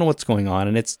you don't know what's going on,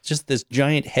 and it's just this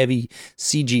giant, heavy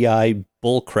CGI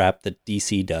bullcrap that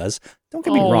DC does. Don't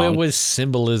get me wrong. It was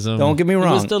symbolism. Don't get me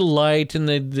wrong. It was the light and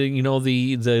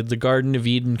the Garden of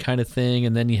Eden kind of thing,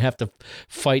 and then you have to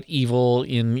fight evil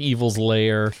in evil's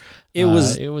lair. It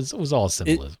was all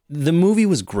symbolism. The movie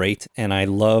was great, and I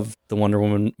loved the Wonder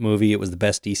Woman movie. It was the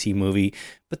best DC movie,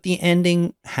 but the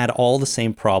ending had all the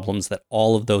same problems that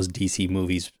all of those DC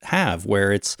movies have,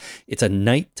 where it's a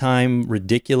nighttime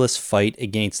ridiculous fight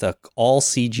against a all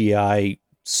CGI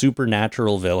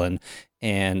supernatural villain,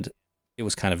 and it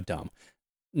was kind of dumb.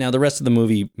 Now, the rest of the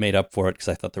movie made up for it because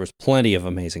I thought there was plenty of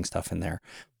amazing stuff in there.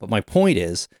 But my point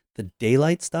is, the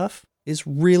daylight stuff is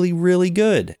really, really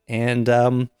good. And,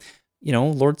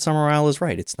 Lord Summerisle is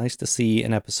right. It's nice to see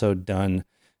an episode done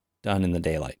in the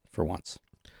daylight for once.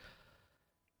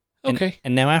 Okay.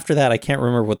 And now after that, I can't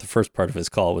remember what the first part of his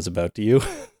call was about. Do you?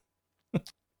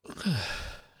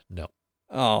 No.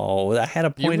 Oh, I had a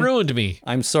point. You ruined me.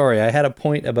 I'm sorry. I had a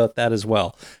point about that as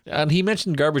well. And he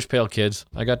mentioned Garbage Pail Kids.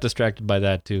 I got distracted by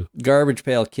that too. Garbage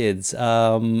Pail Kids.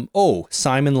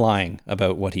 Simon lying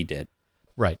about what he did.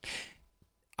 Right.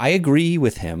 I agree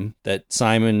with him that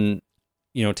Simon,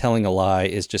 telling a lie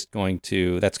is just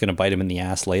that's going to bite him in the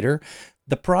ass later.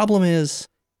 The problem is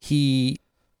he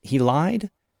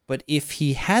lied, but if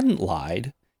he hadn't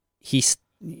lied, he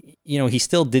he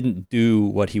still didn't do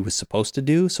what he was supposed to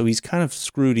do. So he's kind of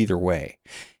screwed either way.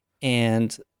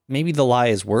 And maybe the lie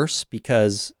is worse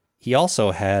because he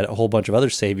also had a whole bunch of other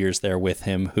saviors there with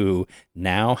him who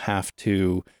now have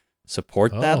to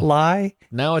support that lie.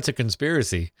 Now it's a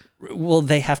conspiracy. Well,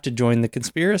 they have to join the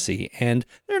conspiracy, and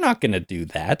they're not going to do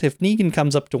that. If Negan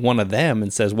comes up to one of them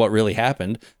and says what really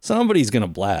happened, somebody's going to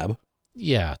blab.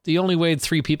 Yeah, the only way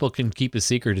 3 people can keep a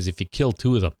secret is if you kill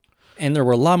 2 of them. And there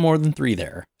were a lot more than 3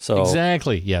 there. So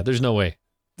exactly. Yeah, there's no way.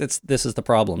 This is the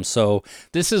problem. So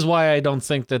this is why I don't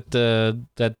think that the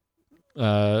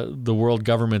world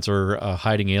governments are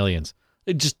hiding aliens.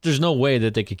 There's no way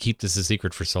that they could keep this a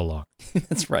secret for so long.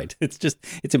 That's right.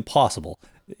 It's impossible.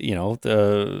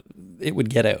 It would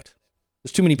get out.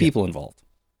 There's too many people involved.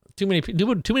 Too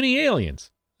many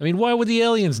aliens. I mean, why would the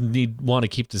aliens want to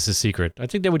keep this a secret? I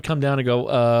think they would come down and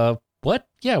go, what?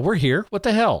 Yeah, we're here. What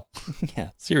the hell? Yeah,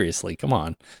 seriously, come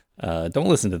on. Don't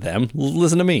listen to them.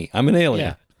 Listen to me. I'm an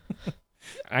alien. Yeah.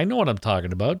 I know what I'm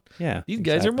talking about. Yeah. These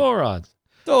guys are morons.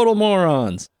 Total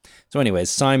morons. So anyways,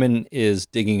 Simon is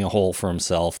digging a hole for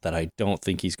himself that I don't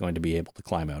think he's going to be able to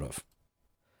climb out of.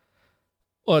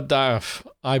 Well,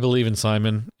 I believe in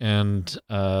Simon, and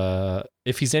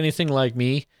if he's anything like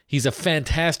me, he's a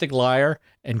fantastic liar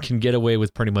and can get away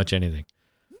with pretty much anything.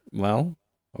 Well,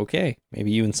 okay,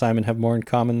 maybe you and Simon have more in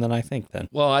common than I think. Then,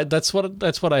 well, that's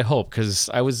what I hope, because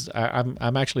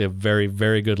I'm actually a very,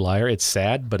 very good liar. It's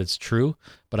sad, but it's true.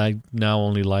 But I now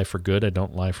only lie for good. I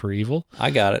don't lie for evil.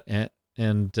 I got it.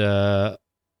 And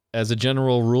as a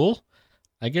general rule,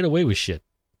 I get away with shit.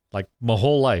 Like my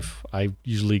whole life, I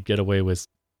usually get away with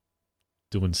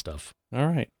doing stuff. All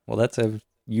right. Well, that's a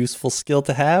useful skill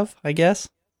to have, I guess.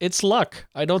 It's luck.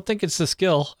 I don't think it's a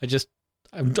skill.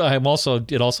 I'm also,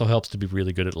 it also helps to be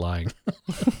really good at lying.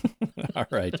 All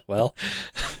right. Well,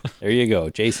 there you go.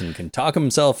 Jason can talk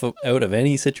himself out of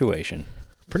any situation.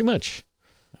 Pretty much.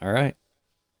 All right.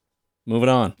 Moving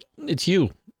on. It's you,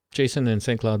 Jason in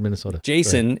St. Cloud, Minnesota.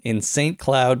 Jason in St.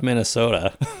 Cloud,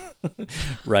 Minnesota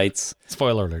writes,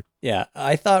 spoiler alert. Yeah,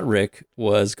 I thought Rick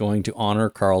was going to honor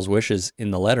Carl's wishes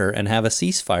in the letter and have a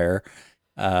ceasefire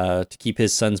to keep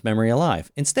his son's memory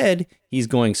alive. Instead, he's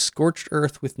going scorched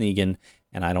earth with Negan,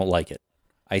 and I don't like it.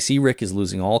 I see Rick is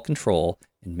losing all control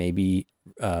and maybe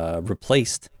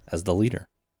replaced as the leader.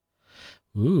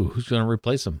 Ooh, who's going to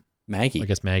replace him? Maggie. I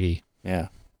guess Maggie. Yeah,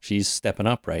 she's stepping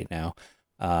up right now.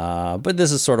 But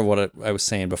this is sort of what I was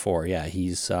saying before. Yeah,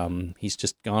 he's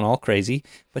just gone all crazy,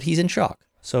 but he's in shock.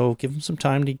 So give him some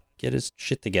time to get his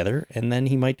shit together, and then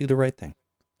he might do the right thing.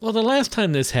 Well, the last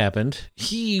time this happened,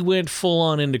 he went full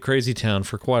on into Crazy Town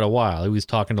for quite a while. He was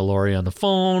talking to Lori on the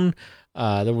phone.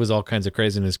 There was all kinds of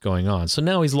craziness going on. So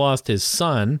now he's lost his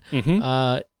son.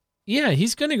 Mm-hmm. Yeah,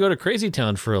 he's going to go to Crazy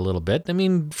Town for a little bit. I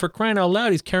mean, for crying out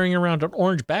loud, he's carrying around an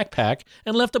orange backpack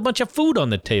and left a bunch of food on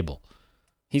the table.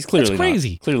 He's clearly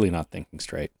crazy. Clearly not thinking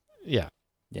straight. Yeah.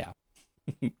 Yeah.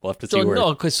 We'll have to see where.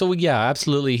 No, so yeah,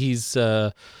 absolutely. He's.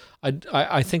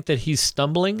 I think that he's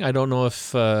stumbling. I don't know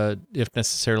if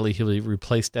necessarily he'll be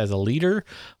replaced as a leader,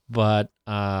 but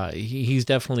he's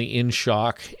definitely in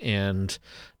shock and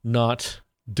not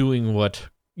doing what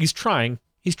he's trying.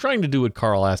 He's trying to do what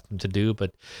Carl asked him to do,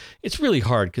 but it's really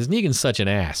hard because Negan's such an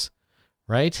ass,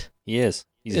 right? He is.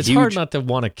 It's hard not to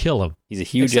want to kill him. He's a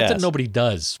huge Except ass. that nobody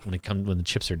does when the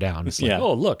chips are down. It's like,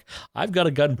 oh, look, I've got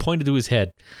a gun pointed to his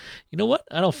head. You know what?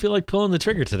 I don't feel like pulling the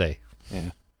trigger today.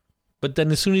 Yeah. But then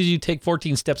as soon as you take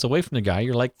 14 steps away from the guy,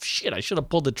 you're like, shit, I should have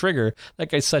pulled the trigger. That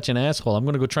guy's such an asshole. I'm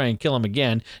going to go try and kill him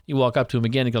again. You walk up to him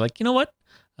again and go like, you know what?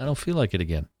 I don't feel like it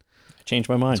again. I changed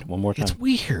my mind one more time. It's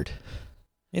weird.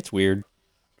 It's weird.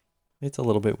 It's a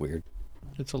little bit weird.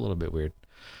 It's a little bit weird.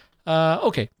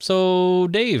 Okay, so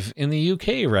Dave in the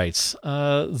UK writes,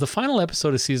 the final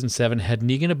episode of season 7 had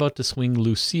Negan about to swing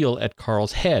Lucille at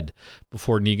Carl's head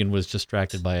before Negan was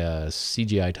distracted by a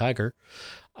CGI tiger.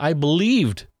 I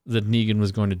believed that Negan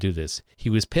was going to do this. He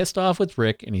was pissed off with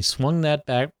Rick, and he swung that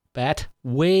bat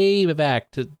way back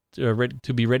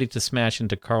to be ready to smash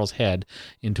into Carl's head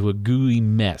into a gooey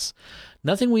mess.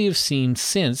 Nothing we have seen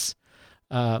since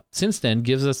then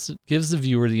gives the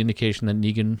viewer the indication that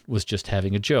Negan was just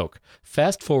having a joke.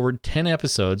 Fast forward 10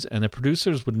 episodes, and the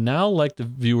producers would now like the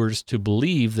viewers to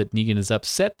believe that Negan is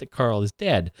upset that Carl is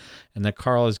dead, and that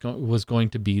Carl was going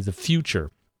to be the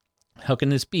future. How can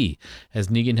this be? Has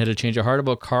Negan had a change of heart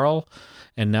about Carl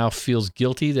and now feels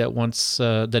guilty that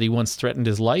he once threatened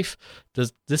his life?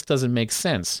 This doesn't make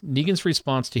sense. Negan's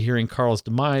response to hearing Carl's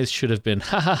demise should have been,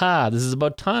 ha ha ha, this is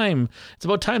about time. It's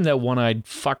about time that one-eyed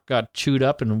fuck got chewed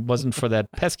up, and it wasn't for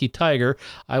that pesky tiger,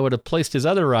 I would have placed his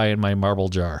other eye in my marble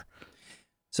jar.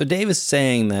 So Dave is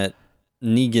saying that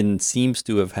Negan seems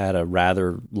to have had a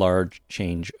rather large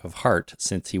change of heart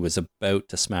since he was about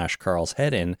to smash Carl's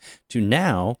head in to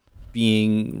now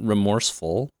being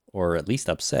remorseful or at least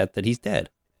upset that he's dead.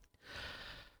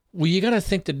 Well, you got to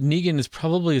think that Negan is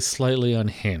probably slightly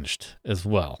unhinged as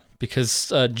well,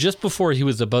 because just before he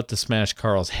was about to smash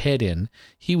Carl's head in,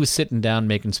 he was sitting down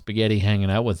making spaghetti,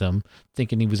 hanging out with him,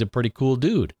 thinking he was a pretty cool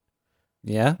dude.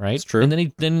 Yeah, right. It's true.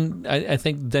 And then I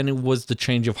think then it was the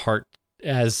change of heart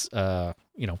as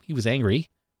he was angry.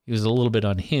 He was a little bit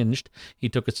unhinged. He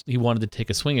wanted to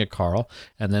take a swing at Carl,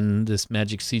 and then this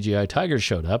magic CGI tiger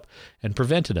showed up and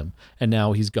prevented him. And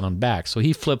now he's gone back. So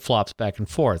he flip-flops back and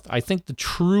forth. I think the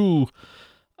true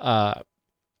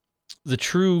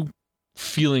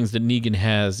feelings that Negan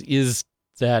has is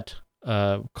that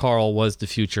Carl was the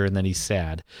future, and then he's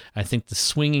sad. I think the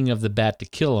swinging of the bat to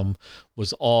kill him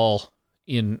was all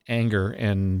in anger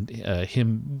and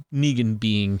Negan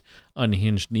being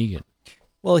unhinged Negan.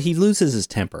 Well, he loses his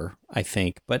temper, I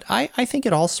think, but I think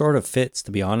it all sort of fits,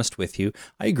 to be honest with you.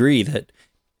 I agree that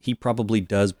he probably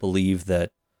does believe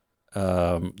that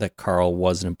that Carl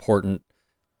was an important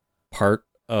part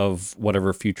of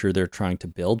whatever future they're trying to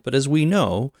build. But as we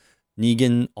know,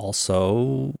 Negan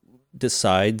also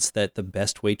decides that the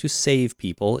best way to save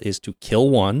people is to kill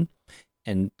one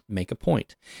and make a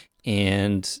point.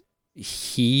 And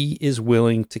he is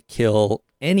willing to kill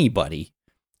anybody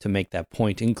to make that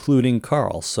point, including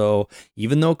Carl. So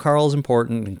even though Carl's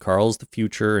important and Carl's the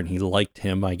future and he liked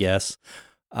him, I guess,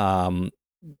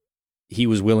 he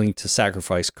was willing to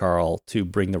sacrifice Carl to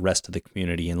bring the rest of the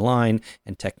community in line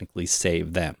and technically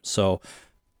save them. So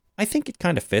I think it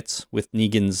kind of fits with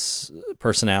Negan's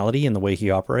personality and the way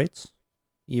he operates,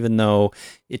 even though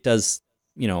it does,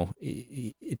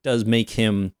 it does make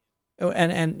him,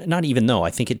 and not even though, I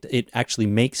think it actually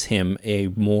makes him a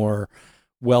more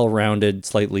well-rounded,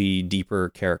 slightly deeper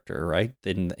character, right?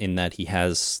 In that he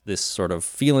has this sort of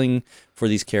feeling for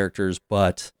these characters,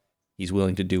 but he's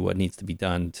willing to do what needs to be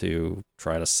done to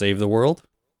try to save the world,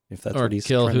 if that's what he's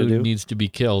trying to do. Or kill who needs to be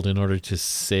killed in order to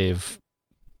save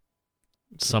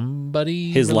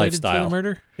somebody. His related lifestyle. to the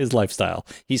murder. His lifestyle.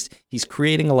 He's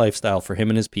creating a lifestyle for him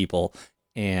and his people,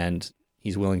 and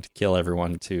he's willing to kill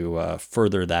everyone to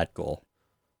further that goal.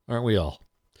 Aren't we all?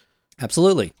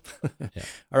 Absolutely. Yeah.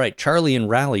 All right. Charlie in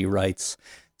Raleigh writes,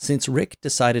 since Rick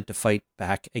decided to fight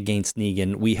back against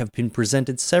Negan, we have been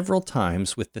presented several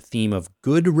times with the theme of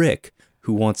good Rick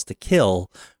who wants to kill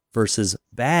versus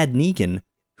bad Negan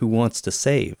who wants to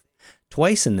save.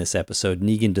 Twice in this episode,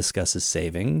 Negan discusses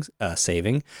saving.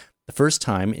 The first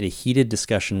time in a heated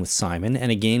discussion with Simon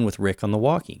and again with Rick on the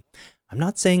walkie. I'm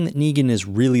not saying that Negan is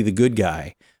really the good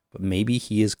guy, but maybe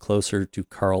he is closer to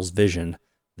Carl's vision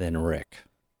than Rick.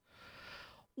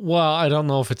 Well, I don't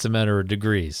know if it's a matter of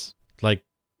degrees. Like,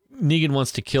 Negan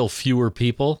wants to kill fewer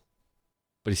people,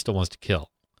 but he still wants to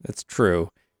kill. That's true.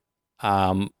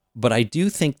 But I do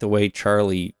think the way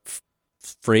Charlie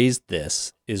phrased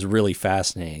this is really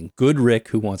fascinating. Good Rick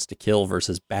who wants to kill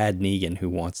versus bad Negan who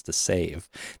wants to save.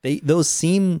 Those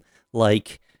seem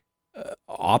like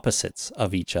opposites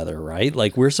of each other, right?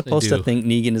 Like, we're supposed to think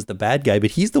Negan is the bad guy,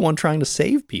 but he's the one trying to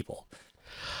save people.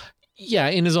 Yeah,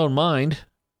 in his own mind.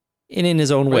 And in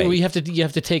his own way. You have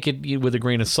to take it with a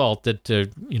grain of salt that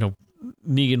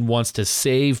Negan wants to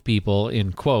save people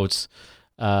in quotes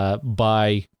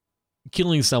by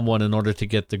killing someone in order to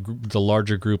get the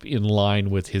larger group in line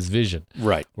with his vision.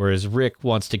 Right. Whereas Rick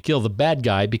wants to kill the bad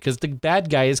guy because the bad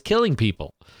guy is killing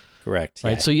people. Correct.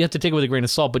 Right. Yeah. So you have to take it with a grain of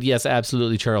salt. But yes,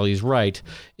 absolutely, Charlie's right.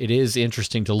 It is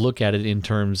interesting to look at it in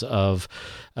terms of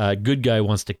good guy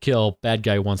wants to kill, bad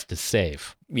guy wants to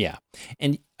save. Yeah.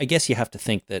 And I guess you have to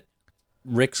think that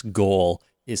Rick's goal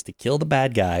is to kill the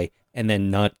bad guy and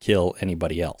then not kill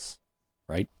anybody else,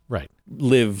 right? Right.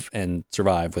 Live and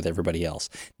survive with everybody else.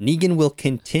 Negan will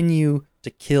continue to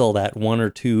kill that one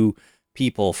or two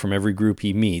people from every group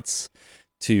he meets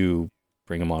to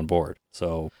bring him on board.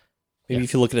 So maybe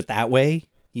if you look at it that way,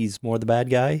 he's more the bad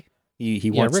guy.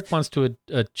 Rick wants to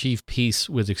achieve peace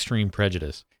with extreme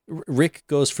prejudice. Rick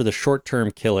goes for the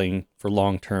short-term killing for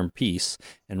long-term peace,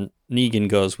 and Negan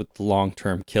goes with the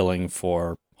long-term killing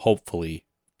for, hopefully,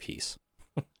 peace.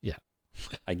 Yeah.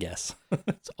 I guess.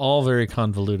 It's all very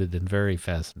convoluted and very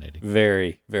fascinating.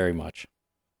 Very, very much.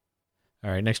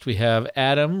 All right, next we have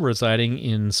Adam residing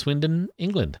in Swindon,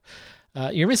 England.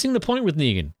 You're missing the point with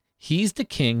Negan. He's the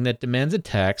king that demands a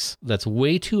tax that's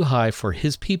way too high for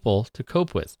his people to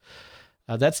cope with.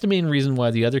 That's the main reason why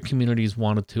the other communities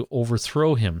wanted to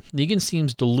overthrow him. Negan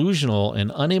seems delusional and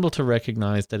unable to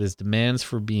recognize that his demands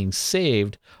for being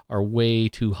saved are way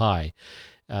too high.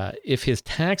 If his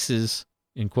taxes,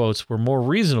 in quotes, were more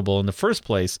reasonable in the first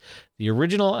place, The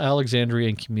original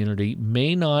Alexandrian community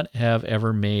may not have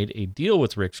ever made a deal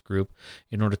with Rick's group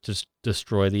in order to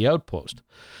destroy the outpost,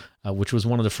 which was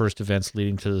one of the first events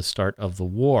leading to the start of the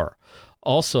war.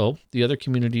 Also, the other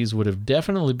communities would have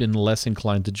definitely been less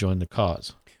inclined to join the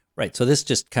cause. Right. So this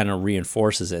just kind of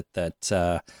reinforces it that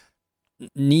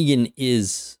Negan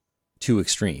is too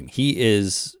extreme. He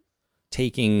is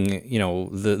taking,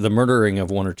 the murdering of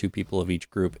one or two people of each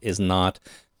group is not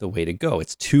the way to go.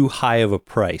 It's too high of a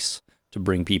price to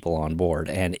bring people on board,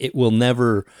 and it will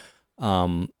never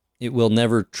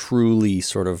truly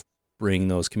sort of bring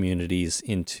those communities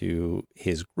into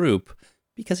his group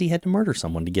because he had to murder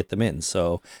someone to get them in.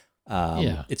 So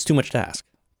it's too much to ask.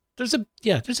 There's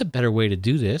a better way to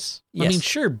do this. Yes. I mean,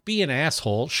 sure, be an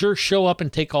asshole. Sure, show up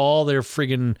and take all their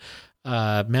friggin'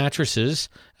 mattresses,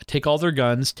 take all their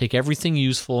guns, take everything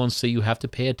useful, and say you have to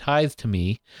pay a tithe to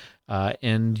me,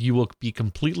 and you will be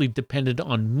completely dependent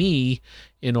on me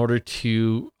in order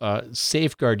to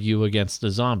safeguard you against the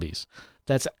zombies.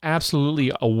 That's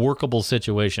absolutely a workable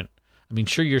situation. I mean,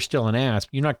 sure, you're still an ass.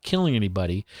 You're not killing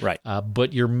anybody, right?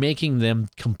 But you're making them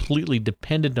completely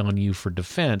dependent on you for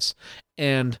defense,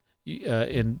 and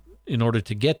in order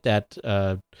to get that,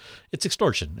 it's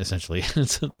extortion essentially.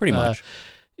 It's pretty much.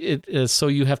 So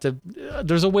you have to.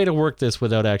 There's a way to work this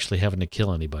without actually having to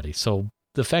kill anybody. So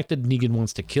the fact that Negan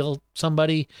wants to kill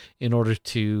somebody in order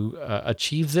to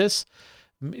achieve this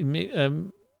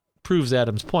proves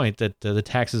Adam's point that the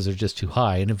taxes are just too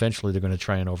high, and eventually they're going to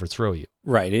try and overthrow you.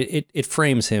 Right. It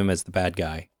frames him as the bad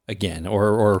guy again,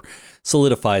 or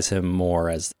solidifies him more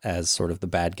as sort of the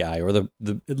bad guy, or the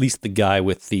at least the guy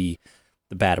with the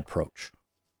bad approach.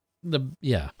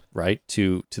 Right,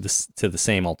 to the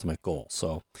same ultimate goal.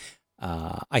 So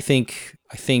I think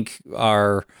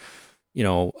our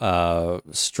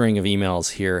string of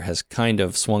emails here has kind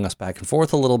of swung us back and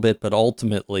forth a little bit, but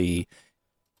ultimately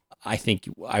I think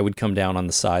I would come down on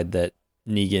the side that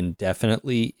Negan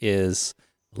definitely is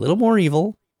a little more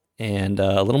evil and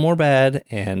a little more bad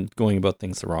and going about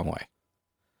things the wrong way.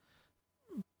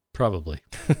 Probably.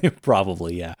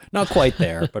 Probably, yeah. Not quite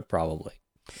there, but probably.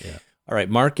 Yeah. All right,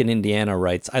 Mark in Indiana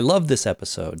writes, I love this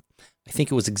episode. I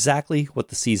think it was exactly what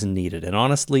the season needed, and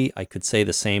honestly, I could say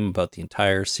the same about the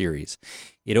entire series.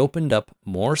 It opened up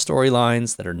more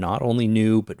storylines that are not only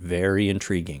new, but very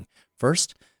intriguing.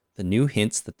 First, the new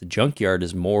hints that the junkyard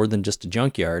is more than just a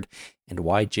junkyard, and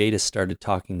why Jadis started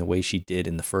talking the way she did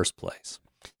in the first place.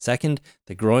 Second,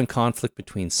 the growing conflict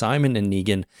between Simon and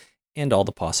Negan, and all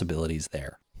the possibilities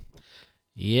there.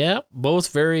 Yeah,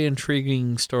 both very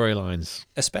intriguing storylines.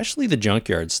 Especially the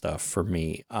junkyard stuff for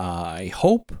me. I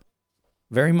hope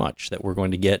very much that we're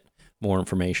going to get more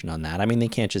information on that. I mean, they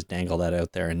can't just dangle that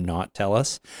out there and not tell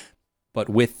us. But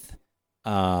with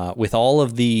all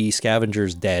of the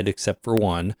scavengers dead except for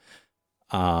one,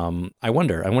 I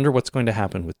wonder what's going to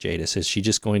happen with Jadis. Is she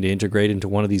just going to integrate into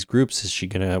one of these groups? Is she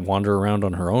going to wander around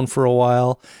on her own for a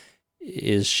while?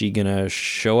 Is she going to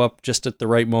show up just at the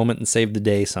right moment and save the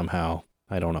day somehow?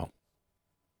 I don't know.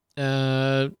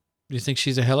 You think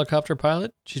she's a helicopter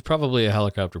pilot? She's probably a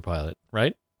helicopter pilot,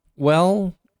 right?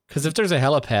 Well, because if there's a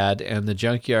helipad and the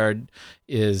junkyard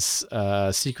is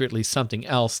secretly something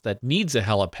else that needs a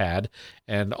helipad,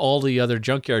 and all the other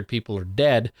junkyard people are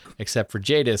dead except for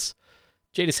Jadis,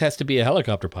 Jadis has to be a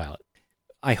helicopter pilot.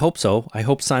 I hope so. I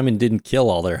hope Simon didn't kill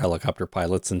all their helicopter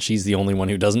pilots and she's the only one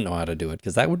who doesn't know how to do it,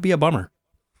 because that would be a bummer.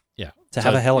 Yeah. To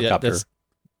have a helicopter.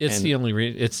 Yeah, it's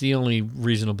the only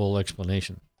reasonable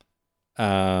explanation.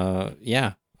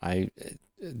 Yeah.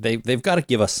 They've got to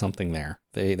give us something there.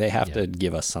 They have to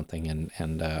give us something,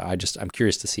 and I'm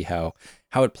curious to see how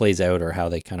it plays out, or how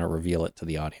they kind of reveal it to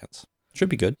the audience. Should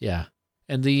be good. Yeah.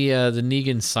 And the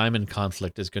Negan Simon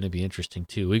conflict is going to be interesting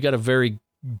too. We got a very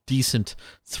decent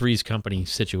Three's Company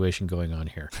situation going on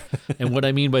here. And what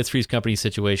I mean by Three's Company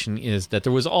situation is that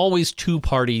there was always two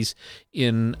parties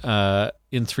in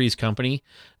Three's Company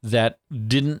that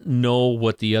didn't know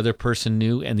what the other person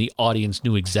knew, and the audience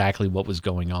knew exactly what was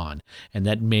going on, and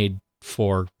that made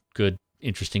for good,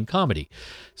 interesting comedy.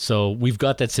 So we've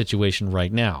got that situation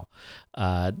right now,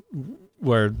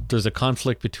 where there's a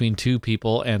conflict between two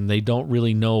people and they don't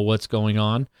really know what's going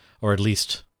on, or at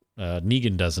least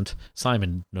Negan doesn't.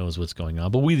 Simon knows what's going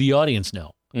on, but we, the audience,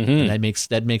 know. Mm-hmm. And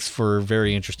that makes for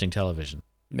very interesting television.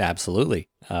 Absolutely.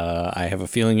 I have a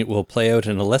feeling it will play out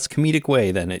in a less comedic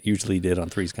way than it usually did on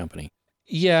Three's Company.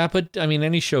 Yeah, but I mean,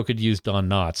 any show could use Don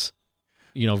Knotts.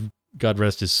 God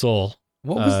rest his soul.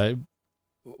 What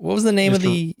was the name of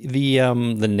the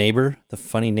neighbor, the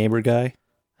funny neighbor guy?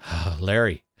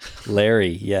 Larry. Larry,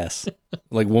 yes.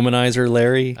 Like womanizer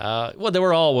Larry? Well, they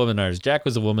were all womanizers. Jack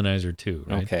was a womanizer too,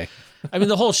 right? Okay. I mean,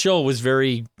 the whole show was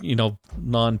very,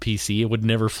 non-PC. It would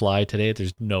never fly today.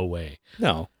 There's no way.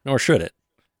 No, nor should it.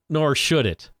 Nor should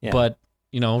it. Yeah. But,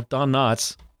 Don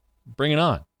Knotts, bring it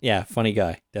on. Yeah, funny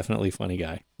guy. Definitely funny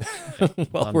guy.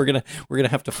 Well, we're gonna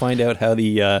have to find out how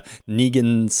the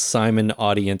Negan Simon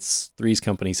audience Three's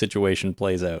Company situation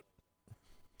plays out.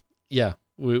 Yeah,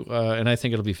 and I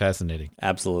think it'll be fascinating.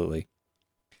 Absolutely.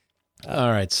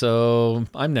 All right, so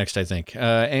I'm next, I think.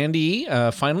 Andy,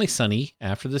 finally sunny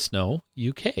after the snow,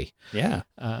 UK. Yeah.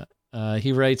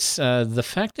 He writes, the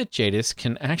fact that Jadis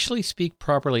can actually speak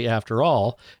properly after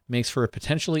all makes for a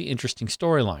potentially interesting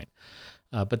storyline.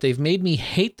 But they've made me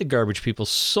hate the garbage people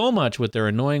so much with their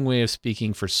annoying way of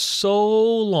speaking for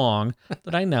so long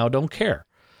that I now don't care.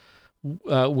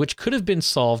 Which could have been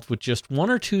solved with just 1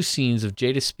 or 2 scenes of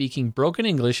Jadis speaking broken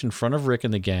English in front of Rick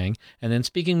and the gang, and then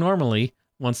speaking normally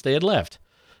once they had left.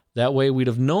 That way we'd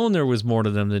have known there was more to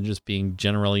them than just being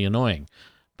generally annoying.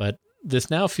 But this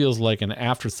now feels like an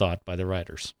afterthought by the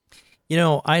writers.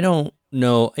 I don't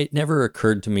know. It never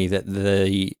occurred to me that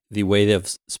the way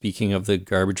of speaking of the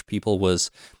garbage people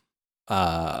was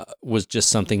just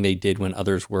something they did when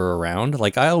others were around.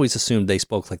 Like, I always assumed they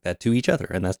spoke like that to each other,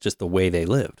 and that's just the way they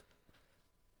lived.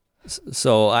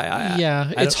 So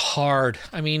it's hard.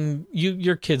 I mean,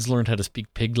 your kids learned how to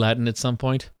speak Pig Latin at some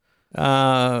point.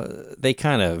 They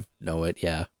kind of know it,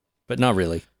 yeah, but not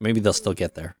really. Maybe they'll still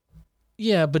get there.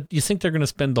 Yeah, but you think they're going to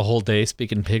spend the whole day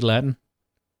speaking Pig Latin?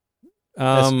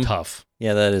 That's tough.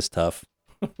 Yeah, that is tough.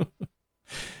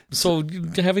 So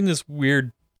having this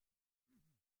weird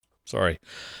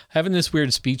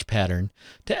speech pattern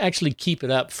to actually keep it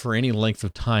up for any length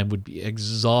of time would be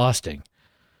exhausting.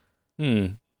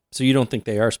 So you don't think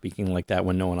they are speaking like that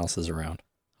when no one else is around?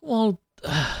 Well,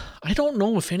 I don't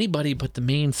know if anybody but the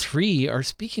main 3 are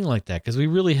speaking like that, because we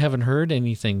really haven't heard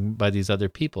anything by these other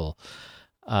people.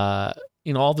 All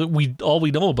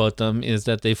we know about them is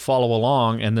that they follow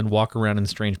along and then walk around in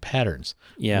strange patterns.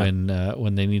 Yeah.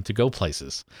 When they need to go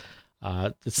places.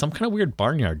 It's some kind of weird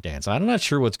barnyard dance. I'm not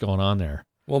sure what's going on there.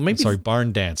 Well, maybe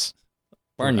barn dance.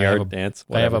 Barnyard dance.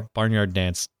 Whatever. I have a barnyard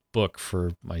dance book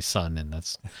for my son, and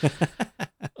that's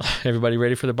everybody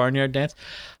ready for the barnyard dance.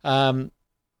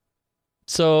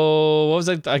 So what was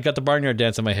I got the barnyard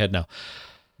dance in my head now.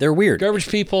 They're weird. Garbage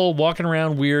people walking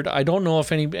around weird. I don't know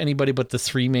if anybody but the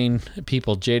 3 main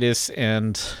people, Jadis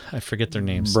and I forget their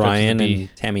names. Brian and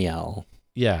Tamiel.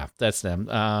 Yeah, that's them.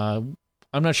 I'm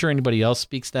not sure anybody else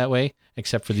speaks that way,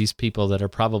 except for these people that are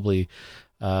probably,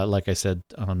 like I said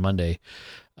on Monday,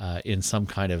 in some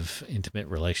kind of intimate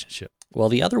relationship. Well,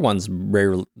 the other ones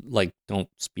rarely, don't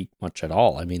speak much at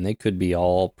all. I mean, they could be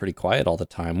all pretty quiet all the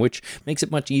time, which makes it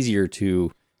much easier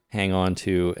to hang on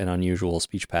to an unusual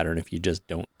speech pattern if you just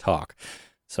don't talk.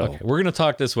 So okay, we're going to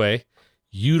talk this way.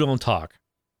 You don't talk.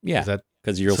 Yeah,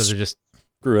 because you'll just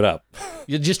screw it up.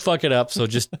 You just fuck it up. So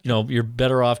just, you're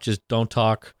better off just don't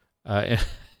talk and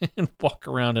walk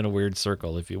around in a weird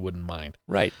circle if you wouldn't mind.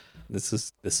 Right. This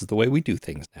is the way we do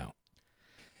things now.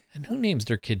 And who names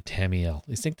their kid Tamiel?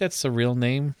 You think that's a real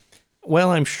name?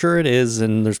 Well, I'm sure it is,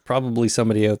 and there's probably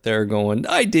somebody out there going,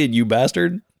 "I did, you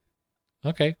bastard."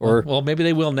 Okay. Well, maybe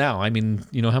they will now. I mean,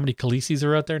 how many Khaleesi's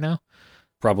are out there now?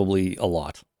 Probably a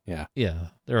lot. Yeah. Yeah,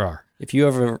 there are. If you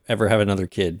ever have another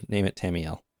kid, name it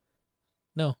Tamiel.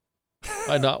 No.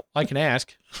 I can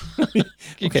ask.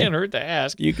 You can't hurt to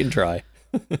ask. You can try.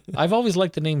 I've always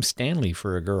liked the name Stanley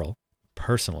for a girl,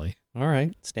 personally. All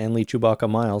right. Stanley Chewbacca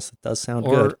Miles. It does sound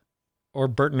good. Or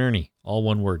Bert and Ernie, all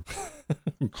one word.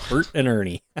 Bert and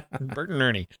Ernie. Bert and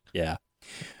Ernie. Yeah.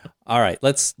 All right,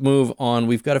 let's move on.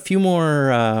 We've got a few more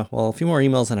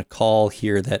emails and a call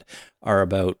here that are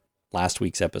about last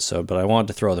week's episode, but I wanted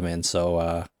to throw them in,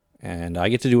 so and I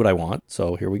get to do what I want,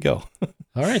 so here we go.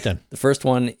 All right, then. The first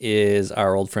one is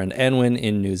our old friend Anwin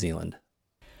in New Zealand.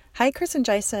 Hey, Chris and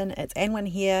Jason, it's Anwin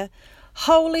here.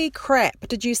 Holy crap,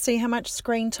 did you see how much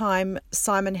screen time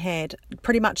Simon had?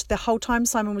 Pretty much the whole time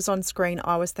Simon was on screen,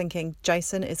 I was thinking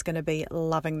Jason is going to be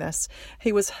loving this.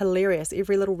 He was hilarious.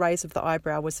 Every little raise of the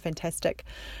eyebrow was fantastic.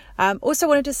 Also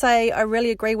wanted to say I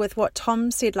really agree with what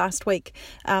Tom said last week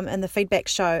in the feedback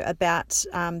show about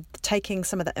taking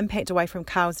some of the impact away from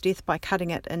Carl's death by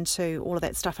cutting it into all of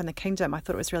that stuff in the kingdom. I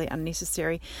thought it was really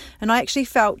unnecessary. And I actually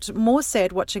felt more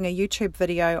sad watching a YouTube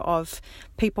video of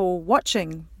people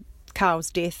watching Carl's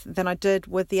death than I did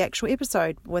with the actual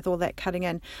episode, with all that cutting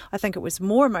in. I think it was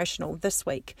more emotional this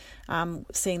week,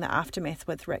 seeing the aftermath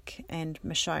with Rick and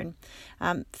Michonne.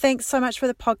 Thanks so much for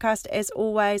the podcast, as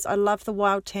always. I love the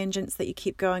wild tangents that you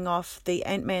keep going off. The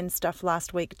Ant-Man stuff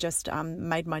last week just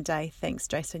made my day. Thanks,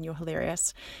 Jason. You're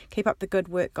hilarious. Keep up the good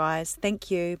work, guys.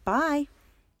 Thank you. Bye.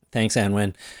 Thanks,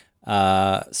 Anwen.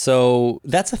 So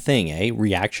that's a thing, eh?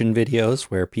 Reaction videos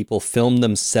where people film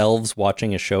themselves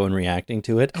watching a show and reacting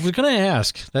to it. I was going to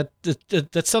ask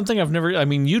that's something I've never. I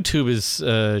mean, YouTube is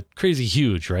crazy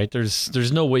huge, right?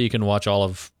 There's no way you can watch all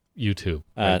of YouTube.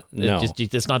 Right? No,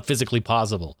 it's not physically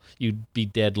possible. You'd be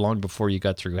dead long before you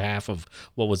got through half of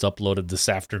what was uploaded this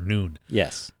afternoon.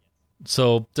 Yes.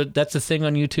 So that's a thing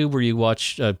on YouTube where you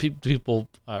watch people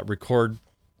record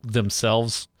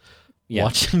themselves. Yeah.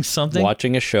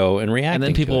 Watching a show and reacting, and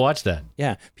then people watch that.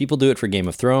 Yeah, people do it for Game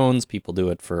of Thrones. People do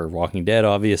it for Walking Dead.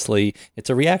 Obviously, it's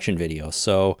a reaction video,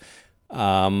 so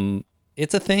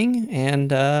it's a thing.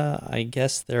 And I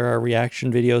guess there are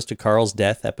reaction videos to Carl's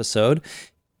death episode,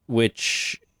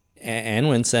 which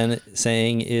Anwen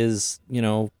saying is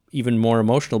even more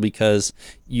emotional because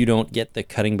you don't get the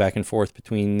cutting back and forth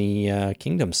between the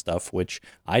kingdom stuff, which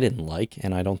I didn't like,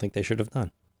 and I don't think they should have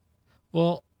done.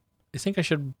 Well, I think I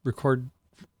should record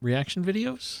reaction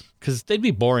videos because they'd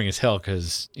be boring as hell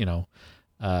because,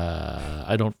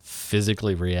 I don't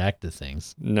physically react to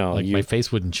things. No. My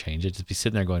face wouldn't change. It'd just be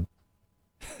sitting there going...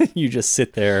 You just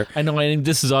sit there. I know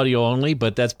this is audio only,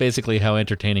 but that's basically how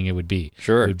entertaining it would be.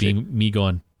 Sure. It would be me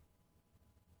going...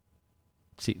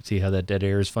 See how that dead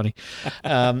air is funny?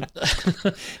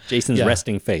 Jason's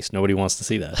resting face. Nobody wants to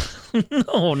see that.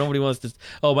 No, nobody wants to.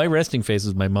 Oh, my resting face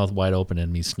is my mouth wide open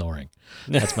and me snoring.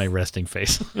 That's my resting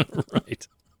face. Right.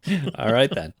 All right,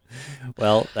 then.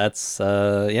 Well, that's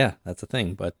a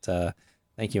thing. But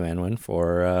thank you, Anwen,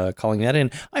 for calling that in.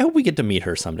 I hope we get to meet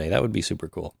her someday. That would be super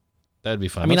cool. That'd be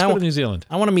fun. Let's go to New Zealand.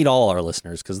 I want to meet all our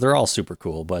listeners because they're all super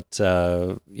cool. But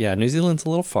New Zealand's a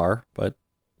little far, but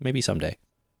maybe someday.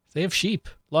 They have sheep.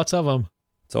 Lots of them.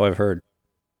 So I've heard.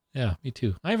 Yeah, me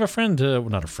too. I have a friend,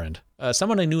 not a friend,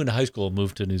 someone I knew in high school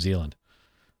moved to New Zealand.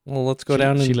 Well, let's go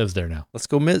down. She lives there now. Let's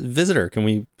go visit her. Can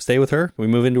we stay with her? Can we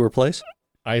move into her place?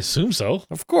 I assume so.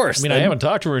 Of course. I mean, I haven't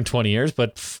talked to her in 20 years,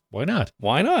 but why not?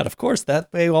 Why not? Of course.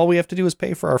 That way, all we have to do is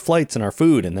pay for our flights and our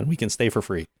food, and then we can stay for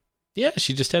free. Yeah,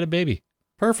 she just had a baby.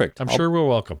 Perfect. I'm sure we're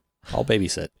welcome. I'll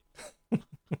babysit.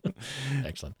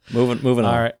 Excellent. Moving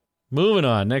on. All right. Moving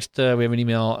on. Next, we have an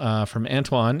email from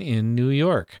Antoine in New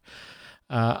York.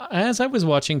 As I was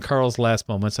watching Carl's last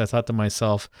moments, I thought to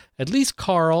myself, at least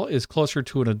Carl is closer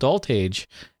to an adult age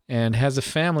and has a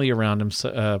family around him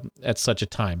at such a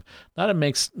time. Not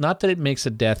that it makes a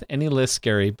death any less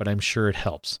scary, but I'm sure it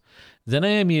helps. Then I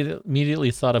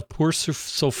immediately thought of poor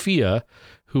Sophia,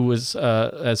 who was,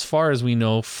 as far as we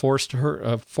know, faced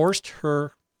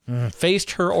her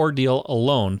ordeal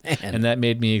alone, and that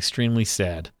made me extremely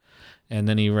sad. And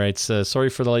then he writes, sorry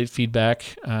for the late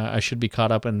feedback. I should be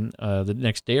caught up in the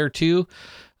next day or two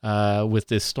with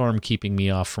this storm keeping me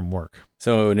off from work.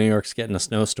 So New York's getting a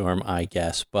snowstorm, I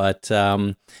guess. But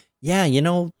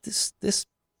this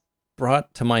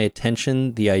brought to my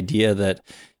attention the idea that,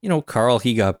 Carl,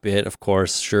 he got bit, of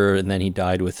course, sure. And then he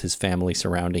died with his family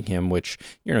surrounding him, which,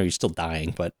 he's still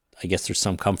dying. But I guess there's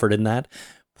some comfort in that.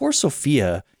 Poor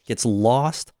Sophia gets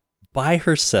lost by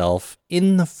herself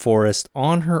in the forest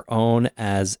on her own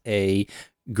as a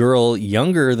girl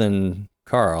younger than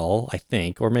Carl, I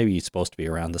think, or maybe he's supposed to be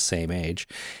around the same age,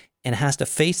 and has to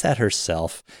face that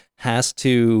herself, has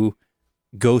to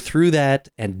go through that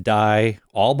and die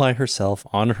all by herself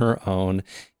on her own,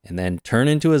 and then turn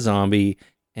into a zombie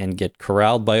and get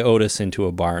corralled by Otis into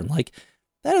a barn. Like,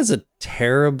 that is a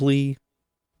terribly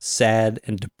sad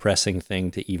and depressing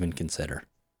thing to even consider.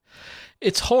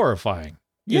 It's horrifying.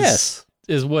 Yes,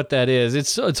 is what that is.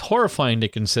 It's horrifying to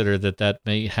consider that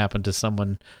may happen to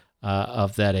someone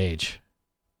of that age.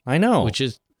 I know,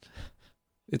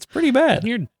 it's pretty bad.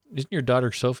 Isn't your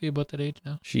daughter Sophie about that age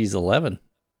now? She's 11.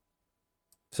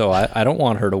 So I don't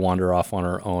want her to wander off on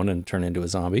her own and turn into a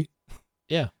zombie.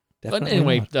 Yeah. Definitely but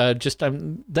anyway,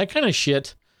 that kind of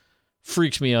shit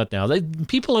freaks me out now.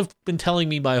 People have been telling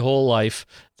me my whole life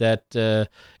that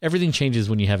everything changes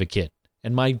when you have a kid.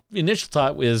 And my initial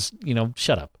thought is,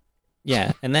 shut up.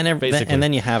 Yeah, and then and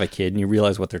then you have a kid and you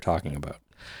realize what they're talking about.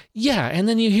 Yeah, and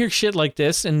then you hear shit like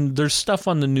this, and there's stuff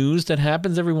on the news that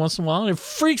happens every once in a while, and it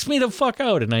freaks me the fuck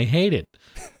out, and I hate it.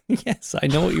 Yes, I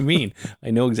know what you mean.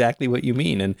 I know exactly what you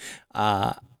mean. And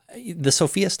the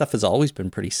Sophia stuff has always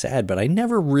been pretty sad, but I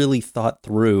never really thought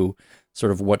through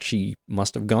sort of what she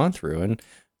must have gone through. And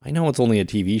I know it's only a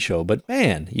TV show, but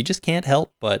man, you just can't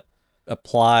help but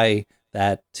apply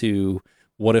that to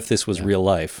what if this was real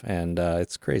life, and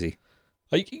it's crazy.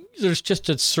 Like, there's just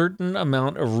a certain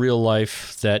amount of real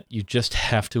life that you just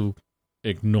have to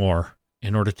ignore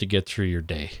in order to get through your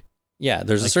day. Yeah,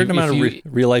 there's a certain amount of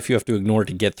real life you have to ignore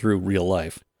to get through real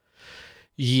life.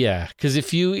 Yeah, because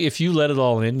if you let it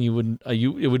all in, it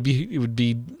would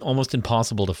be almost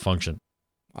impossible to function.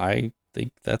 I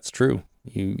think that's true.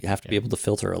 You have to be able to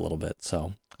filter a little bit.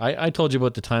 So I told you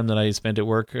about the time that I spent at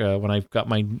work when I got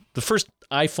the first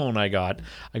iPhone I got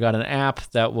an app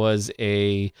that was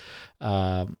a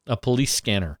police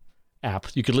scanner app.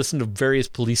 You could listen to various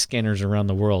police scanners around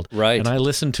the world. Right. And I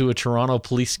listened to a Toronto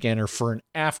police scanner for an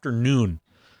afternoon,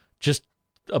 just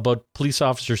about police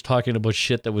officers talking about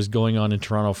shit that was going on in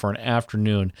Toronto for an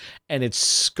afternoon, and it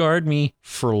scarred me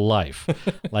for life.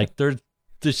 Like, the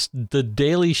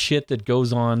daily shit that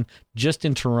goes on just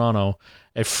in Toronto,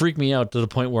 it freaked me out to the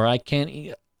point where I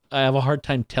have a hard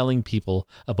time telling people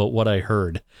about what I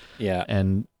heard. Yeah.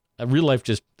 And real life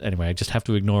I just have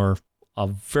to ignore a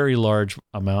very large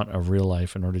amount of real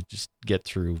life in order to just get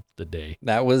through the day.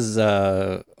 That was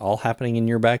all happening in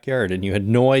your backyard, and you had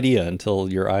no idea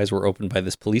until your eyes were opened by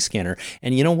this police scanner.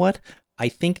 And you know what? I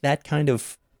think that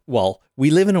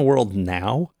we live in a world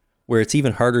now where it's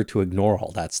even harder to ignore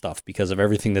all that stuff because of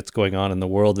everything that's going on in the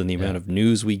world and the amount of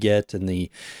news we get and the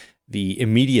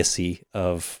immediacy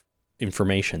of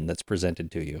information that's presented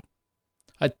to you.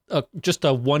 Just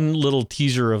a one little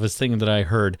teaser of a thing that I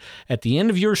heard. At the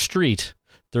end of your street,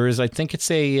 there is, I think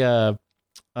it's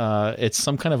it's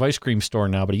some kind of ice cream store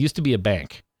now, but it used to be a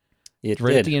bank. At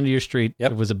the end of your street,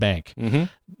 It was a bank. Mm-hmm.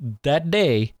 That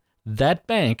day, that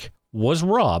bank was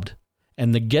robbed,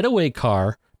 and the getaway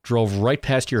car drove right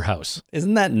past your house.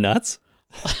 Isn't that nuts?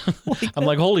 I'm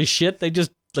like, holy shit! They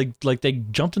just like they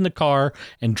jumped in the car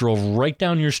and drove right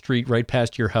down your street, right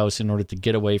past your house, in order to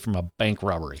get away from a bank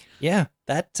robbery. Yeah,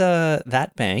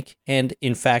 that bank, and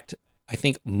in fact, I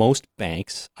think most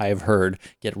banks I have heard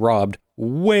get robbed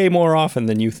way more often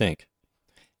than you think.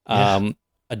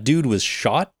 A dude was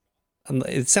shot.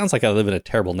 It sounds like I live in a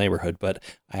terrible neighborhood, but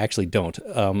I actually don't.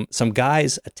 Some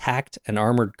guys attacked an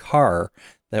armored car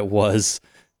that was,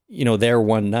 there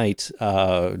one night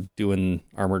doing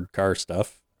armored car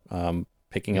stuff,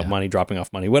 picking up money, dropping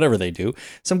off money, whatever they do.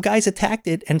 Some guys attacked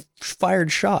it and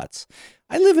fired shots.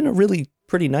 I live in a really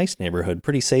pretty nice neighborhood,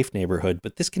 pretty safe neighborhood,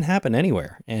 but this can happen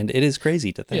anywhere, and it is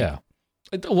crazy to think. Yeah.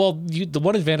 Well, the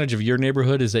one advantage of your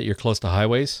neighborhood is that you're close to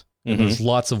highways. And there's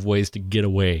lots of ways to get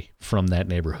away from that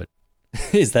neighborhood.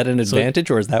 Is that an advantage,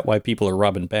 or is that why people are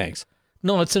robbing banks?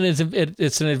 No, it's an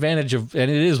advantage and it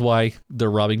is why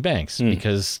they're robbing banks,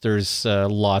 because there's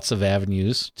lots of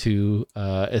avenues to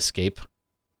escape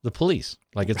the police.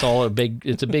 Like, it's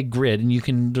a big grid,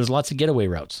 and there's lots of getaway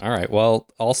routes. All right. Well,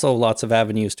 also lots of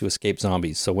avenues to escape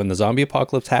zombies. So when the zombie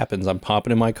apocalypse happens, I'm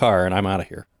popping in my car and I'm out of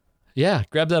here. Yeah,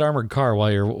 grab that armored car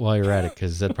while you're at it,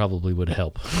 because that probably would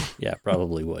help. Yeah,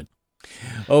 probably would.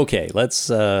 Okay, let's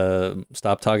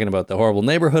stop talking about the horrible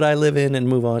neighborhood I live in and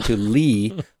move on to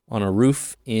Lee on a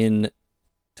roof in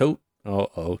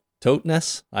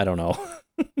Totnes? I don't know.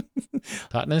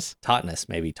 Totnes? Totnes,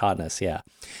 maybe. Totnes, yeah.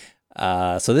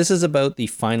 So this is about the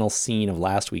final scene of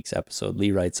last week's episode.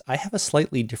 Lee writes, I have a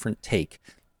slightly different take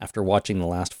after watching the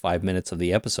last 5 minutes of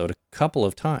the episode a couple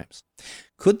of times.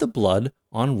 Could the blood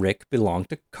on Rick belong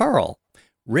to Carl?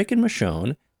 Rick and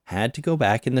Michonne had to go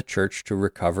back in the church to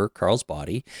recover Carl's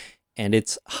body, and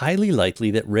it's highly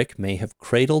likely that Rick may have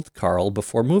cradled Carl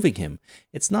before moving him.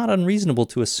 It's not unreasonable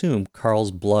to assume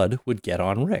Carl's blood would get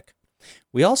on Rick.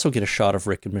 We also get a shot of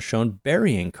Rick and Michonne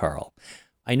burying Carl.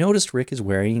 I noticed Rick is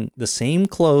wearing the same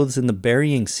clothes in the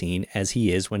burying scene as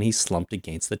he is when he's slumped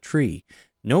against the tree.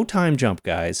 No time jump,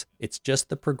 guys. It's just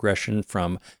the progression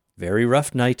from very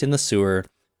rough night in the sewer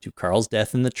to Carl's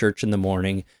death in the church in the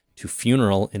morning to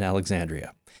funeral in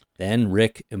Alexandria. Then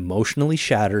Rick, emotionally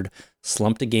shattered,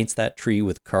 slumped against that tree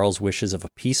with Carl's wishes of a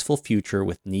peaceful future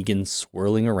with Negan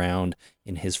swirling around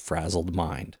in his frazzled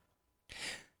mind.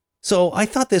 So I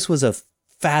thought this was a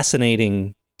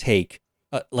fascinating take,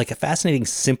 like a fascinating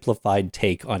simplified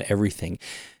take on everything.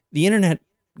 The internet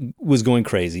was going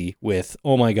crazy with,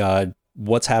 oh my God,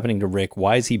 what's happening to Rick?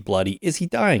 Why is he bloody? Is he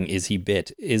dying? Is he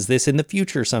bit? Is this in the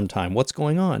future sometime? What's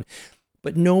going on?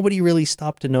 But nobody really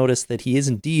stopped to notice that he is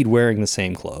indeed wearing the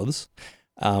same clothes.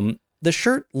 The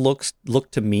shirt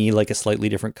looked to me like a slightly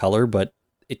different color, but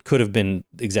it could have been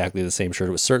exactly the same shirt.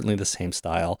 It was certainly the same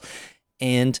style.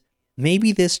 And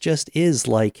maybe this just is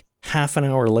like half an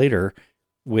hour later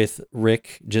with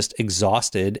Rick just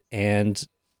exhausted and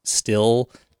still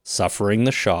suffering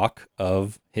the shock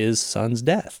of his son's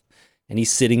death. and he's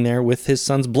sitting there with his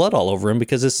son's blood all over him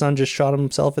because his son just shot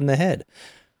himself in the head.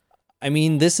 I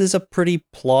mean, this is a pretty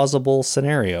plausible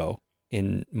scenario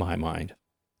in my mind.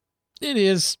 It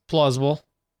is plausible,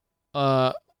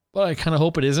 but I kind of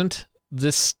hope it isn't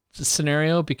this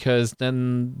scenario, because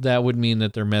then that would mean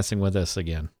that they're messing with us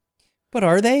again. But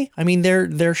are they? I mean,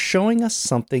 they're showing us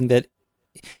something that,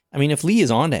 I mean, if Lee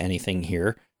is onto anything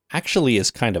here, actually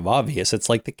is kind of obvious. It's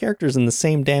like the character's in the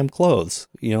same damn clothes.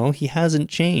 You know, he hasn't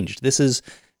changed. This is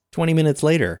 20 minutes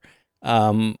later.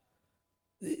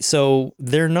 So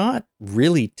they're not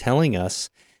really telling us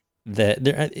that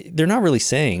they're not really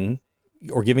saying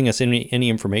or giving us any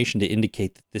information to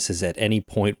indicate that this is at any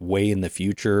point way in the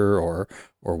future or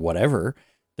whatever.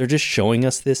 They're just showing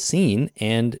us this scene,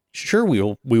 and sure, we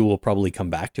will probably come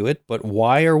back to it, but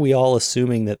why are we all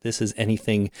assuming that this is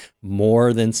anything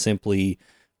more than simply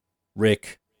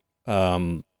Rick,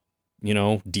 dealing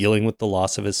with the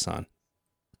loss of his son?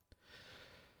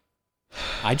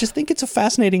 I just think it's a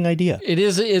fascinating idea. It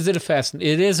is a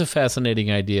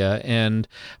fascinating idea, and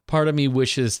part of me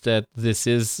wishes that this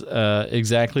is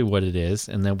exactly what it is,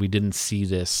 and that we didn't see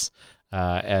this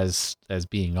as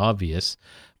being obvious.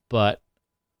 But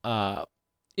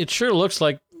it sure looks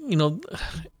like,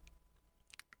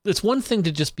 it's one thing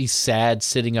to just be sad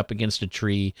sitting up against a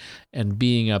tree and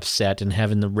being upset and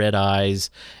having the red eyes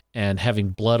and having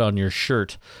blood on your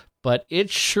shirt, but it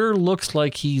sure looks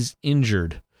like he's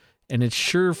injured. And it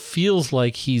sure feels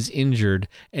like he's injured.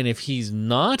 And if he's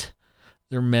not,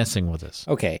 they're messing with us.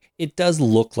 Okay, it does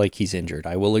look like he's injured.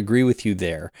 I will agree with you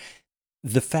there.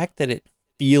 The fact that it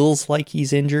feels like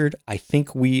he's injured, I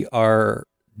think we are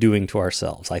doing to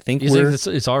ourselves. I think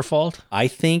it's our fault? I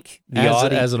think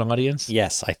as an audience?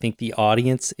 Yes, I think the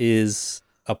audience is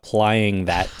applying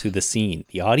that to the scene.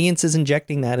 The audience is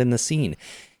injecting that in the scene.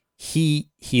 He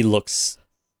looks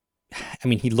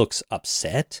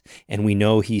upset, and we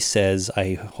know he says,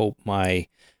 I hope my,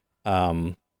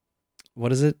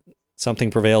 what is it?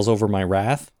 Something prevails over my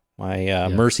wrath. My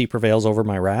mercy prevails over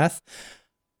my wrath.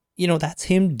 That's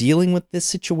him dealing with this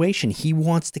situation. He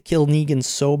wants to kill Negan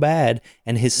so bad,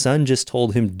 and his son just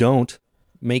told him, don't,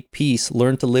 make peace,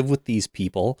 learn to live with these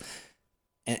people.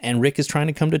 And Rick is trying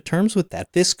to come to terms with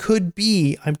that. This could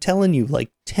be, I'm telling you,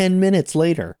 like 10 minutes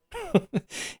later.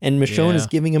 And Michonne is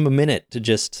giving him a minute to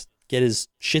just get his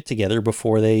shit together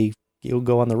before they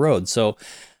go on the road. So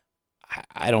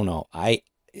I don't know.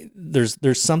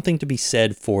 There's something to be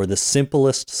said for the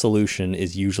simplest solution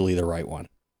is usually the right one.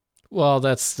 Well,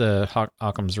 that's the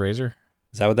Occam's razor.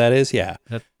 Is that what that is? Yeah.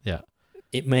 Yeah.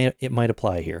 It might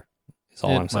apply here. Is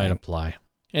all I'm saying. It might apply.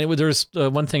 And there's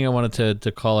one thing I wanted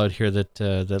to call out here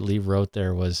that Lee wrote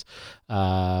there was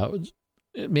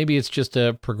maybe it's just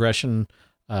a progression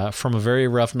from a very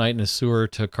rough night in a sewer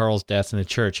to Carl's death in a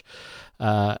church.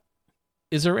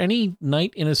 Is there any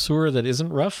night in a sewer that isn't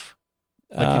rough?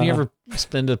 Can you ever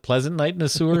spend a pleasant night in a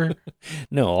sewer?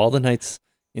 No, all the nights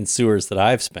in sewers that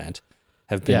I've spent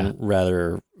have been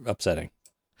rather upsetting.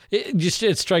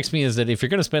 It strikes me as that if you're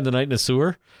going to spend the night in a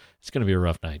sewer, it's going to be a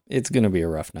rough night. It's going to be a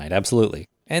rough night, absolutely.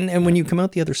 And when you come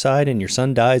out the other side and your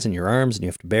son dies in your arms and you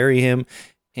have to bury him,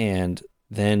 and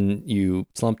then you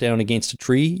slump down against a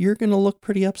tree, you're going to look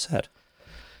pretty upset.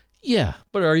 Yeah,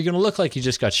 but are you going to look like you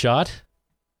just got shot?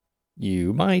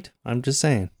 You might. I'm just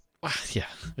saying. Yeah,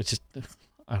 it's just,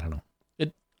 I don't know.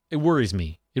 It worries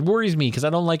me. It worries me because I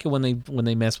don't like it when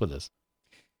they mess with us.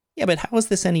 Yeah, but how is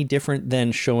this any different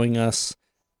than showing us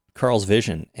Carl's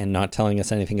vision and not telling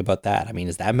us anything about that? I mean,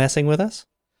 is that messing with us?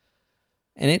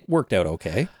 And it worked out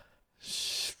okay.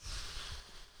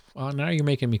 Well, now you're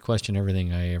making me question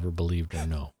everything I ever believed or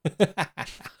know.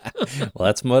 Well,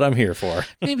 that's what I'm here for.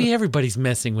 Maybe everybody's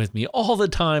messing with me all the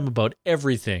time about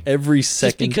everything. Every second.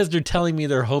 Just because they're telling me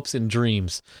their hopes and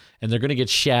dreams, and they're going to get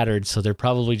shattered, so they're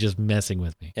probably just messing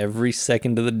with me. Every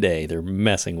second of the day, they're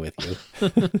messing with you.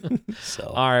 So,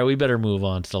 all right, we better move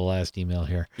on to the last email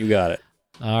here. You got it.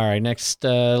 All right, next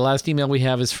last email we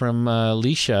have is from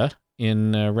Leisha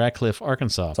in Ratcliffe,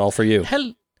 Arkansas. It's all for you.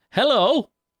 Hello.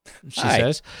 She Hi.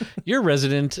 says, your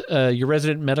resident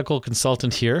medical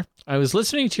consultant here. I was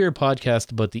listening to your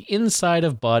podcast about the inside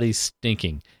of bodies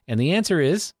stinking, and the answer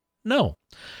is no.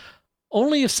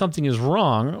 Only if something is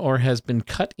wrong or has been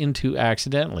cut into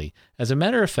accidentally. As a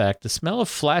matter of fact, the smell of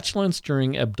flatulence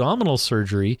during abdominal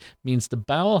surgery means the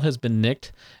bowel has been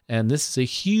nicked, and this is a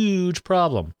huge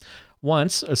problem.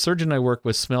 Once, a surgeon I worked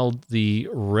with smelled the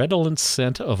redolent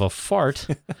scent of a fart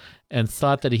and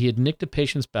thought that he had nicked a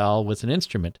patient's bowel with an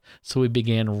instrument. So he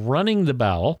began running the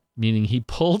bowel, meaning he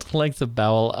pulled the length of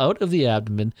bowel out of the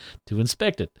abdomen to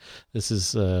inspect it. This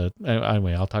is,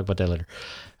 anyway, I'll talk about that later.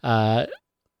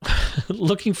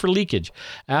 looking for leakage.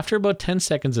 After about 10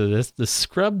 seconds of this, the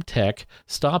scrub tech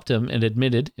stopped him and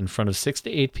admitted in front of 6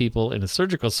 to 8 people in a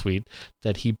surgical suite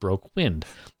that he broke wind,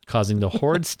 causing the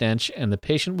horrid stench, and the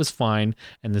patient was fine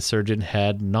and the surgeon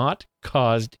had not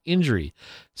caused injury.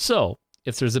 So,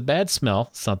 if there's a bad smell,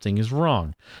 something is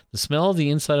wrong. The smell of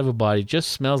the inside of a body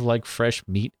just smells like fresh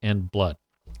meat and blood.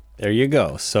 There you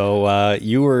go. So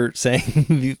you were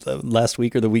saying last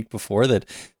week or the week before that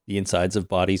the insides of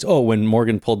bodies. Oh, when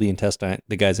Morgan pulled the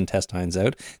guy's intestines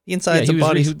out, the insides of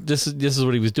bodies. This is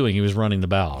what he was doing. He was running the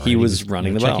bowel. Right? He was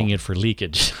running the bowel, checking it for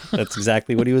leakage. That's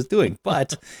exactly what he was doing.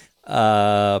 But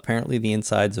apparently, the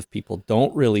insides of people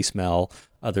don't really smell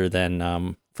other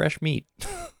than fresh meat.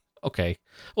 Okay.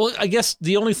 Well, I guess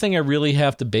the only thing I really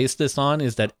have to base this on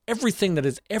is that everything that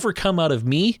has ever come out of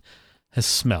me has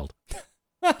smelled.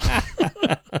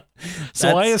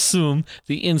 So I assume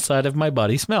the inside of my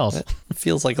body smells. It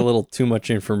feels like a little too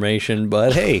much information,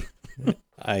 but hey,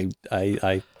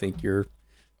 I think you're,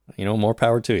 more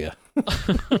power to you.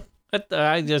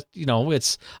 I just,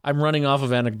 I'm running off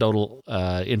of anecdotal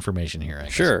information here. I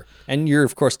guess. Sure. And you're,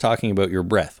 of course, talking about your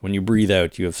breath. When you breathe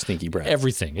out, you have stinky breath.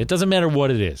 Everything. It doesn't matter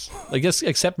what it is. I guess,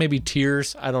 except maybe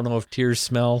tears. I don't know if tears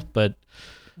smell, but,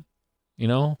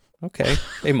 Okay.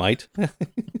 They might.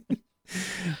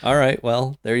 All right.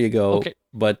 Well, there you go. Okay.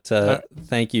 But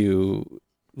thank you,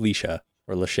 Leisha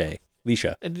or Lachey.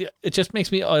 Leisha.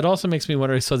 It also makes me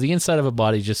wonder. So the inside of a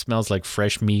body just smells like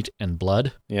fresh meat and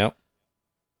blood. Yep.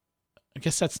 I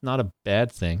guess that's not a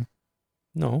bad thing.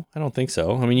 No, I don't think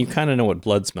so. I mean, you kind of know what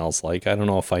blood smells like. I don't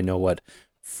know if I know what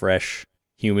fresh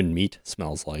human meat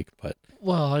smells like, but.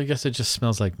 Well, I guess it just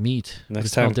smells like meat. Does it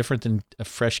smell different than a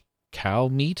fresh cow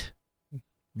meat?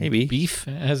 Maybe. Beef,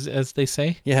 as they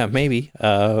say? Yeah, maybe.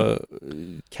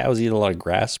 Cows eat a lot of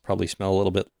grass, probably smell a little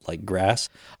bit like grass.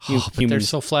 But they're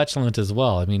so flatulent as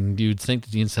well. I mean, you'd think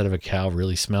that the inside of a cow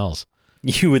really smells.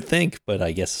 You would think, but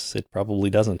I guess it probably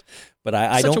doesn't. But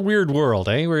I don't. Such a weird world,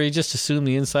 eh? Where you just assume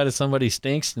the inside of somebody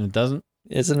stinks and it doesn't.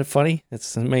 Isn't it funny?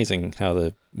 It's amazing how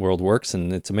the world works,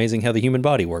 and it's amazing how the human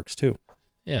body works, too.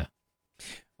 Yeah.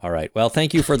 All right. Well,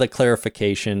 thank you for the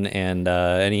clarification. And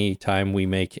any time we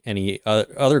make any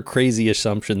other crazy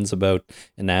assumptions about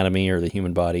anatomy or the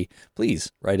human body,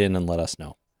 please write in and let us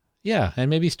know. Yeah, and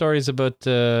maybe stories about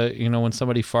when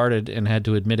somebody farted and had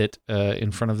to admit it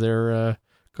in front of their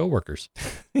coworkers.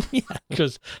 Yeah,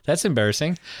 because that's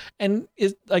embarrassing. And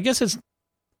I guess it's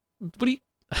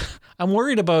I'm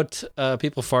worried about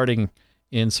people farting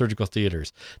in surgical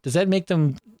theaters. Does that make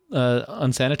them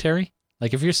unsanitary?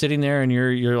 Like if you're sitting there and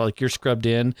you're scrubbed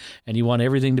in and you want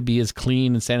everything to be as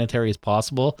clean and sanitary as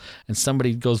possible, and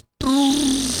somebody goes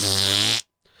and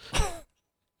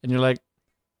you're like,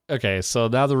 okay, so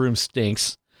now the room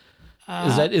stinks.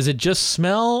 Is it just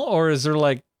smell, or is there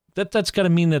like that's got to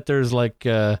mean that there's like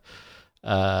little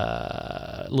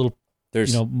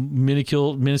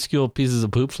minuscule pieces of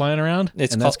poop flying around,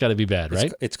 and that's got to be bad,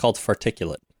 right? It's called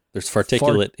farticulate. There's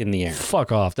farticulate in the air.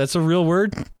 Fuck off. That's a real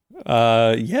word?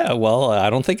 Yeah, well,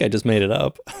 I don't think I just made it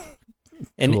up.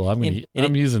 Cool, I'm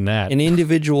using that. An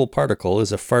individual particle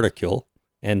is a farticule,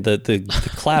 and the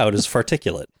cloud is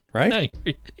farticulate, right?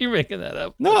 No, you're making that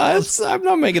up. No, I'm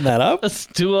not making that up. That's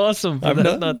too awesome for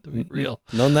that not to be real.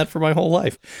 Known that for my whole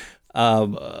life.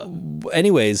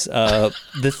 Anyways,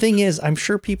 the thing is, I'm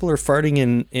sure people are farting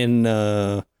in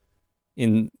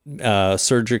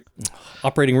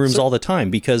operating rooms all the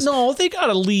time because no, they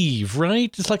gotta leave,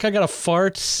 right? It's like I gotta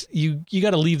fart. You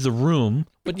gotta leave the room,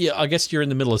 but yeah, I guess you're in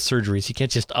the middle of surgery, so you can't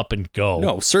just up and go.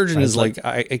 No, surgeon right? is like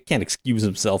I can't excuse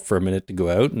himself for a minute to go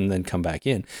out and then come back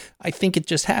in. I think it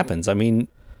just happens. I mean,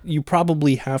 you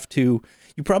probably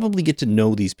get to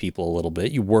know these people a little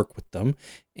bit. You work with them,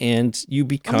 and you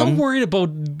become. I'm not worried about.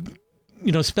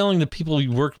 Smelling the people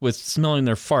you worked with, smelling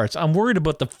their farts. I'm worried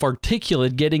about the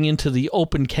farticulate getting into the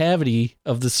open cavity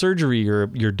of the surgery you're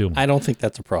doing. I don't think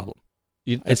that's a problem.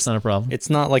 It's not a problem. It's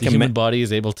not like the human body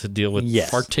is able to deal with yes.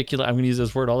 farticulate. I'm going to use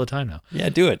this word all the time now. Yeah,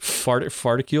 do it.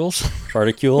 Farticules.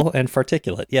 Farticule and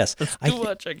farticulate. Yes. That's too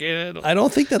much. I can't handle. I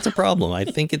don't think that's a problem. I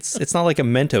think it's not like a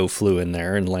Mento flew in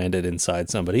there and landed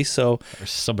inside somebody. So or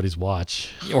somebody's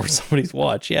watch. Or somebody's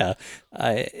watch. Yeah.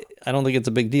 I don't think it's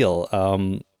a big deal.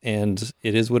 And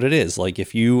it is what it is. Like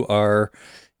if you are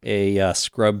a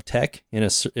scrub tech in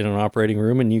an operating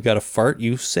room and you got a fart,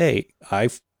 you say, I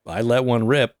let one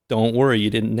rip. Don't worry, you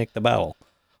didn't nick the bowel.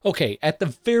 Okay, at the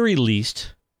very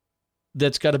least,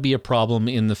 that's got to be a problem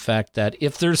in the fact that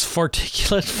if there's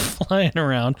particulate flying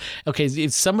around, okay,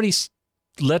 if somebody's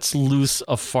lets loose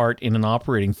a fart in an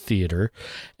operating theater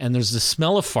and there's the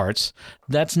smell of farts,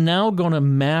 that's now going to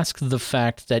mask the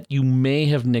fact that you may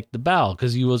have nicked the bowel,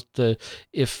 because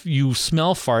if you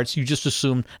smell farts, you just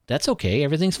assume that's okay,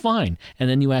 everything's fine, and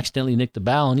then you accidentally nick the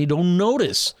bowel and you don't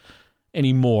notice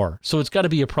anymore. So it's got to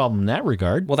be a problem in that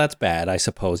regard. Well, that's bad, I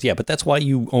suppose. Yeah, but that's why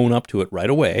you own up to it right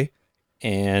away.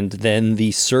 And then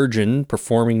the surgeon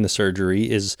performing the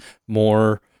surgery is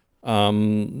more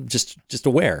just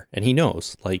aware, and he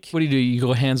knows. Like, what do? You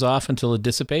go hands off until it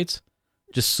dissipates?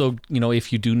 Just so,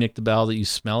 if you do nick the bowel, that you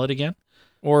smell it again?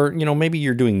 Or, maybe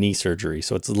you're doing knee surgery,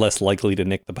 so it's less likely to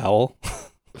nick the bowel.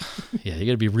 Yeah, you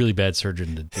got to be a really bad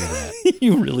surgeon to do that.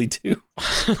 You really do.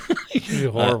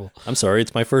 You're horrible. I'm sorry,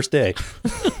 it's my first day.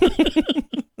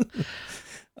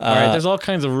 All right, there's all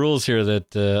kinds of rules here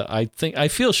that I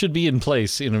feel should be in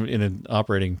place in an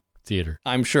operating theater.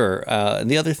 I'm sure. And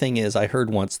the other thing is, I heard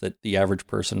once that the average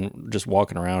person just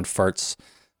walking around farts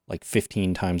like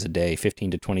 15 times a day,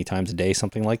 15 to 20 times a day,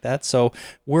 something like that. So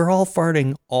we're all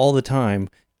farting all the time,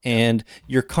 and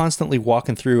you're constantly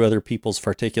walking through other people's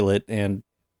particulate, and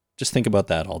just think about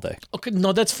that all day. Okay,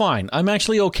 no, that's fine. I'm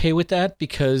actually okay with that,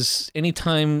 because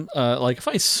anytime, like if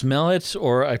I smell it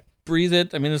or I breathe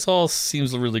it, I mean, it all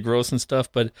seems really gross and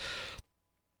stuff, but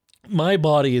my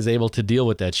body is able to deal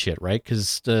with that shit, right?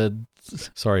 Because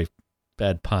sorry,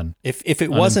 bad pun. If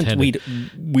it wasn't,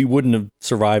 we wouldn't have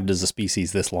survived as a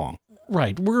species this long.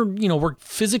 Right. We're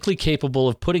physically capable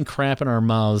of putting crap in our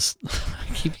mouths.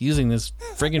 I keep using this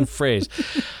friggin' phrase.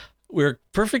 We're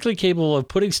perfectly capable of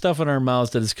putting stuff in our mouths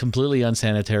that is completely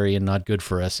unsanitary and not good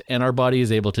for us, and our body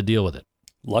is able to deal with it.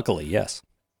 Luckily, yes.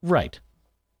 Right.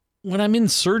 When I'm in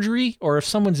surgery, or if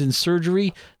someone's in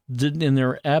surgery and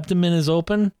their abdomen is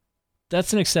open,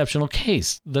 that's an exceptional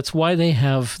case. That's why they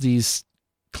have these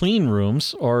clean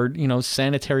rooms or,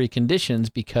 sanitary conditions,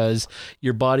 because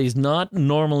your body's not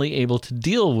normally able to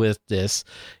deal with this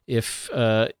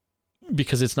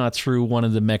because it's not through one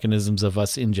of the mechanisms of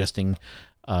us ingesting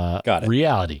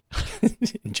reality.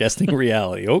 Ingesting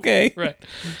reality. Okay. Right.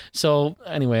 So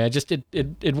anyway,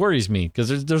 it worries me,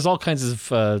 because there's all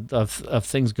kinds of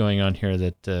things going on here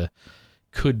that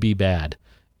could be bad,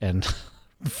 and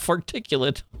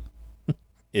particulate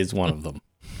is one of them.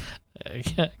 I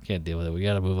can't deal with it. We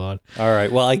got to move on. All right.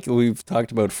 Well, we've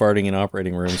talked about farting in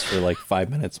operating rooms for like 5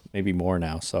 minutes, maybe more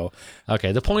now. So,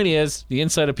 okay. The point is, the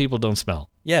inside of people don't smell.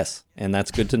 Yes, and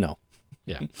that's good to know.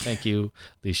 Yeah. Thank you,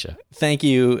 Leisha. Thank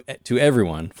you to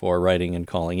everyone for writing and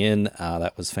calling in.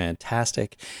 That was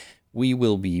fantastic. We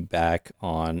will be back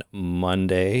on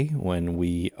Monday when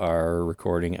we are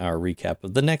recording our recap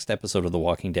of the next episode of The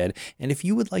Walking Dead. And if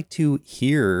you would like to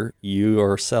hear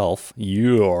yourself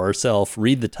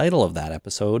read the title of that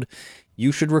episode,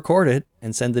 you should record it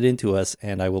and send it in to us,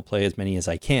 and I will play as many as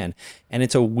I can. And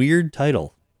it's a weird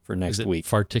title for next week.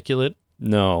 Farticulate?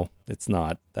 No, it's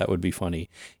not. That would be funny.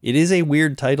 It is a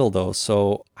weird title, though,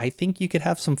 so I think you could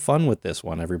have some fun with this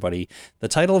one, everybody. The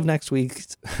title of next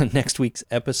week's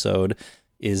episode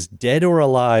is Dead or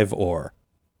Alive or.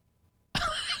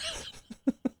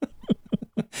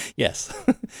 Yes.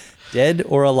 Dead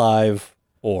or Alive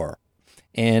or.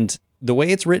 And the way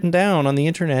it's written down on the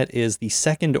internet is the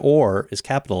second or is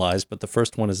capitalized, but the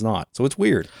first one is not. So it's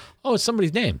weird. Oh, it's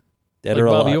somebody's name. Dead like or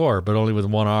Bobby alive. Orr, but only with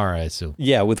one R, I assume.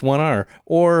 Yeah, with one R.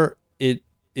 Or it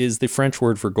is the French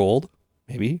word for gold,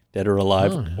 maybe. Dead or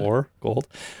alive or gold.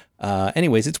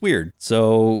 Anyways, it's weird.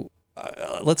 So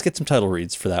let's get some title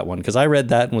reads for that one, because I read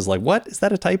that and was like, what? Is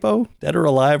that a typo? Dead or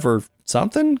alive or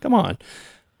something? Come on.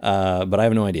 But I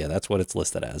have no idea. That's what it's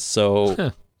listed as.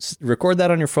 So record that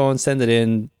on your phone, send it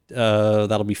in.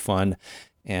 That'll be fun.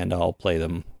 And I'll play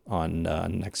them on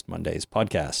next Monday's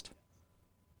podcast.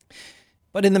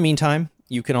 But in the meantime,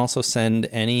 you can also send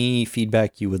any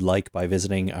feedback you would like by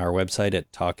visiting our website at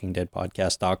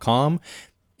talkingdeadpodcast.com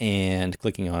and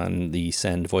clicking on the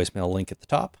send voicemail link at the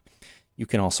top. You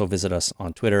can also visit us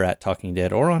on Twitter at Talking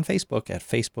Dead or on Facebook at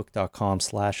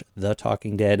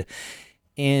facebook.com/thetalkingdead.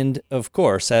 And of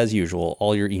course, as usual,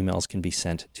 all your emails can be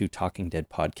sent to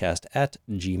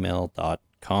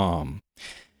talkingdeadpodcast@gmail.com.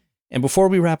 And before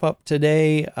we wrap up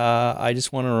today, I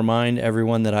just want to remind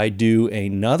everyone that I do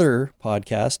another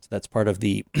podcast that's part of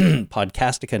the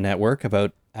Podcastica network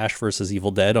about Ash vs.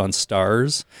 Evil Dead on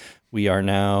Starz. We are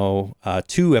now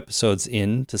 2 episodes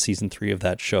in to season 3 of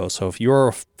that show. So if you're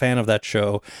a fan of that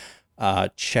show,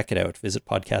 check it out. Visit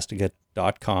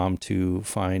podcastica.com to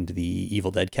find the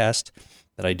Evil Dead cast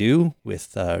that I do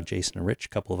with Jason and Rich, a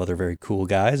couple of other very cool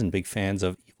guys and big fans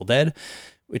of Evil Dead,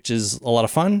 which is a lot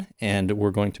of fun, and we're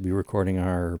going to be recording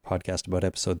our podcast about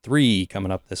episode 3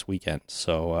 coming up this weekend.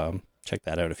 So check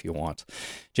that out if you want.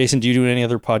 Jason, do you do any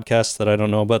other podcasts that I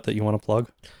don't know about that you want to plug?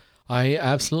 I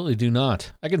absolutely do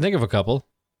not. I can think of a couple.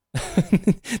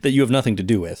 That you have nothing to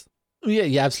do with.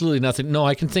 Yeah, absolutely nothing. No,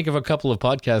 I can think of a couple of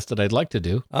podcasts that I'd like to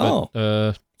do. Oh,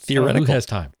 but, theoretical. Who has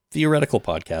time? Theoretical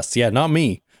podcasts. Yeah, not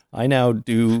me. I now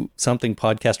do something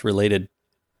podcast related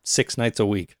 6 nights a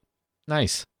week.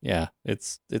 Nice. Yeah,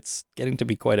 it's getting to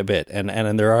be quite a bit,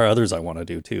 and there are others I want to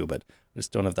do too, but I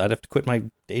just don't have that. I'd have to quit my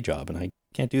day job, and I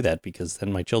can't do that because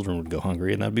then my children would go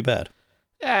hungry, and that'd be bad.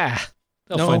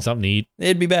 They'll find something to eat.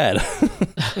 It'd be bad.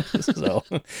 So,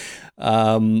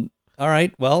 all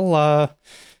right. Well,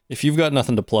 if you've got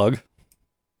nothing to plug,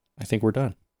 I think we're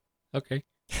done. Okay.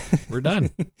 We're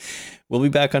done. We'll be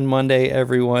back on Monday,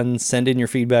 everyone. Send in your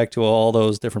feedback to all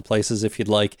those different places if you'd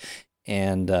like.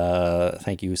 And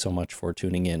thank you so much for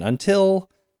tuning in. Until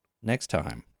next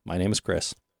time, my name is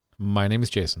Chris. My name is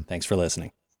Jason. Thanks for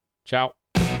listening. Ciao.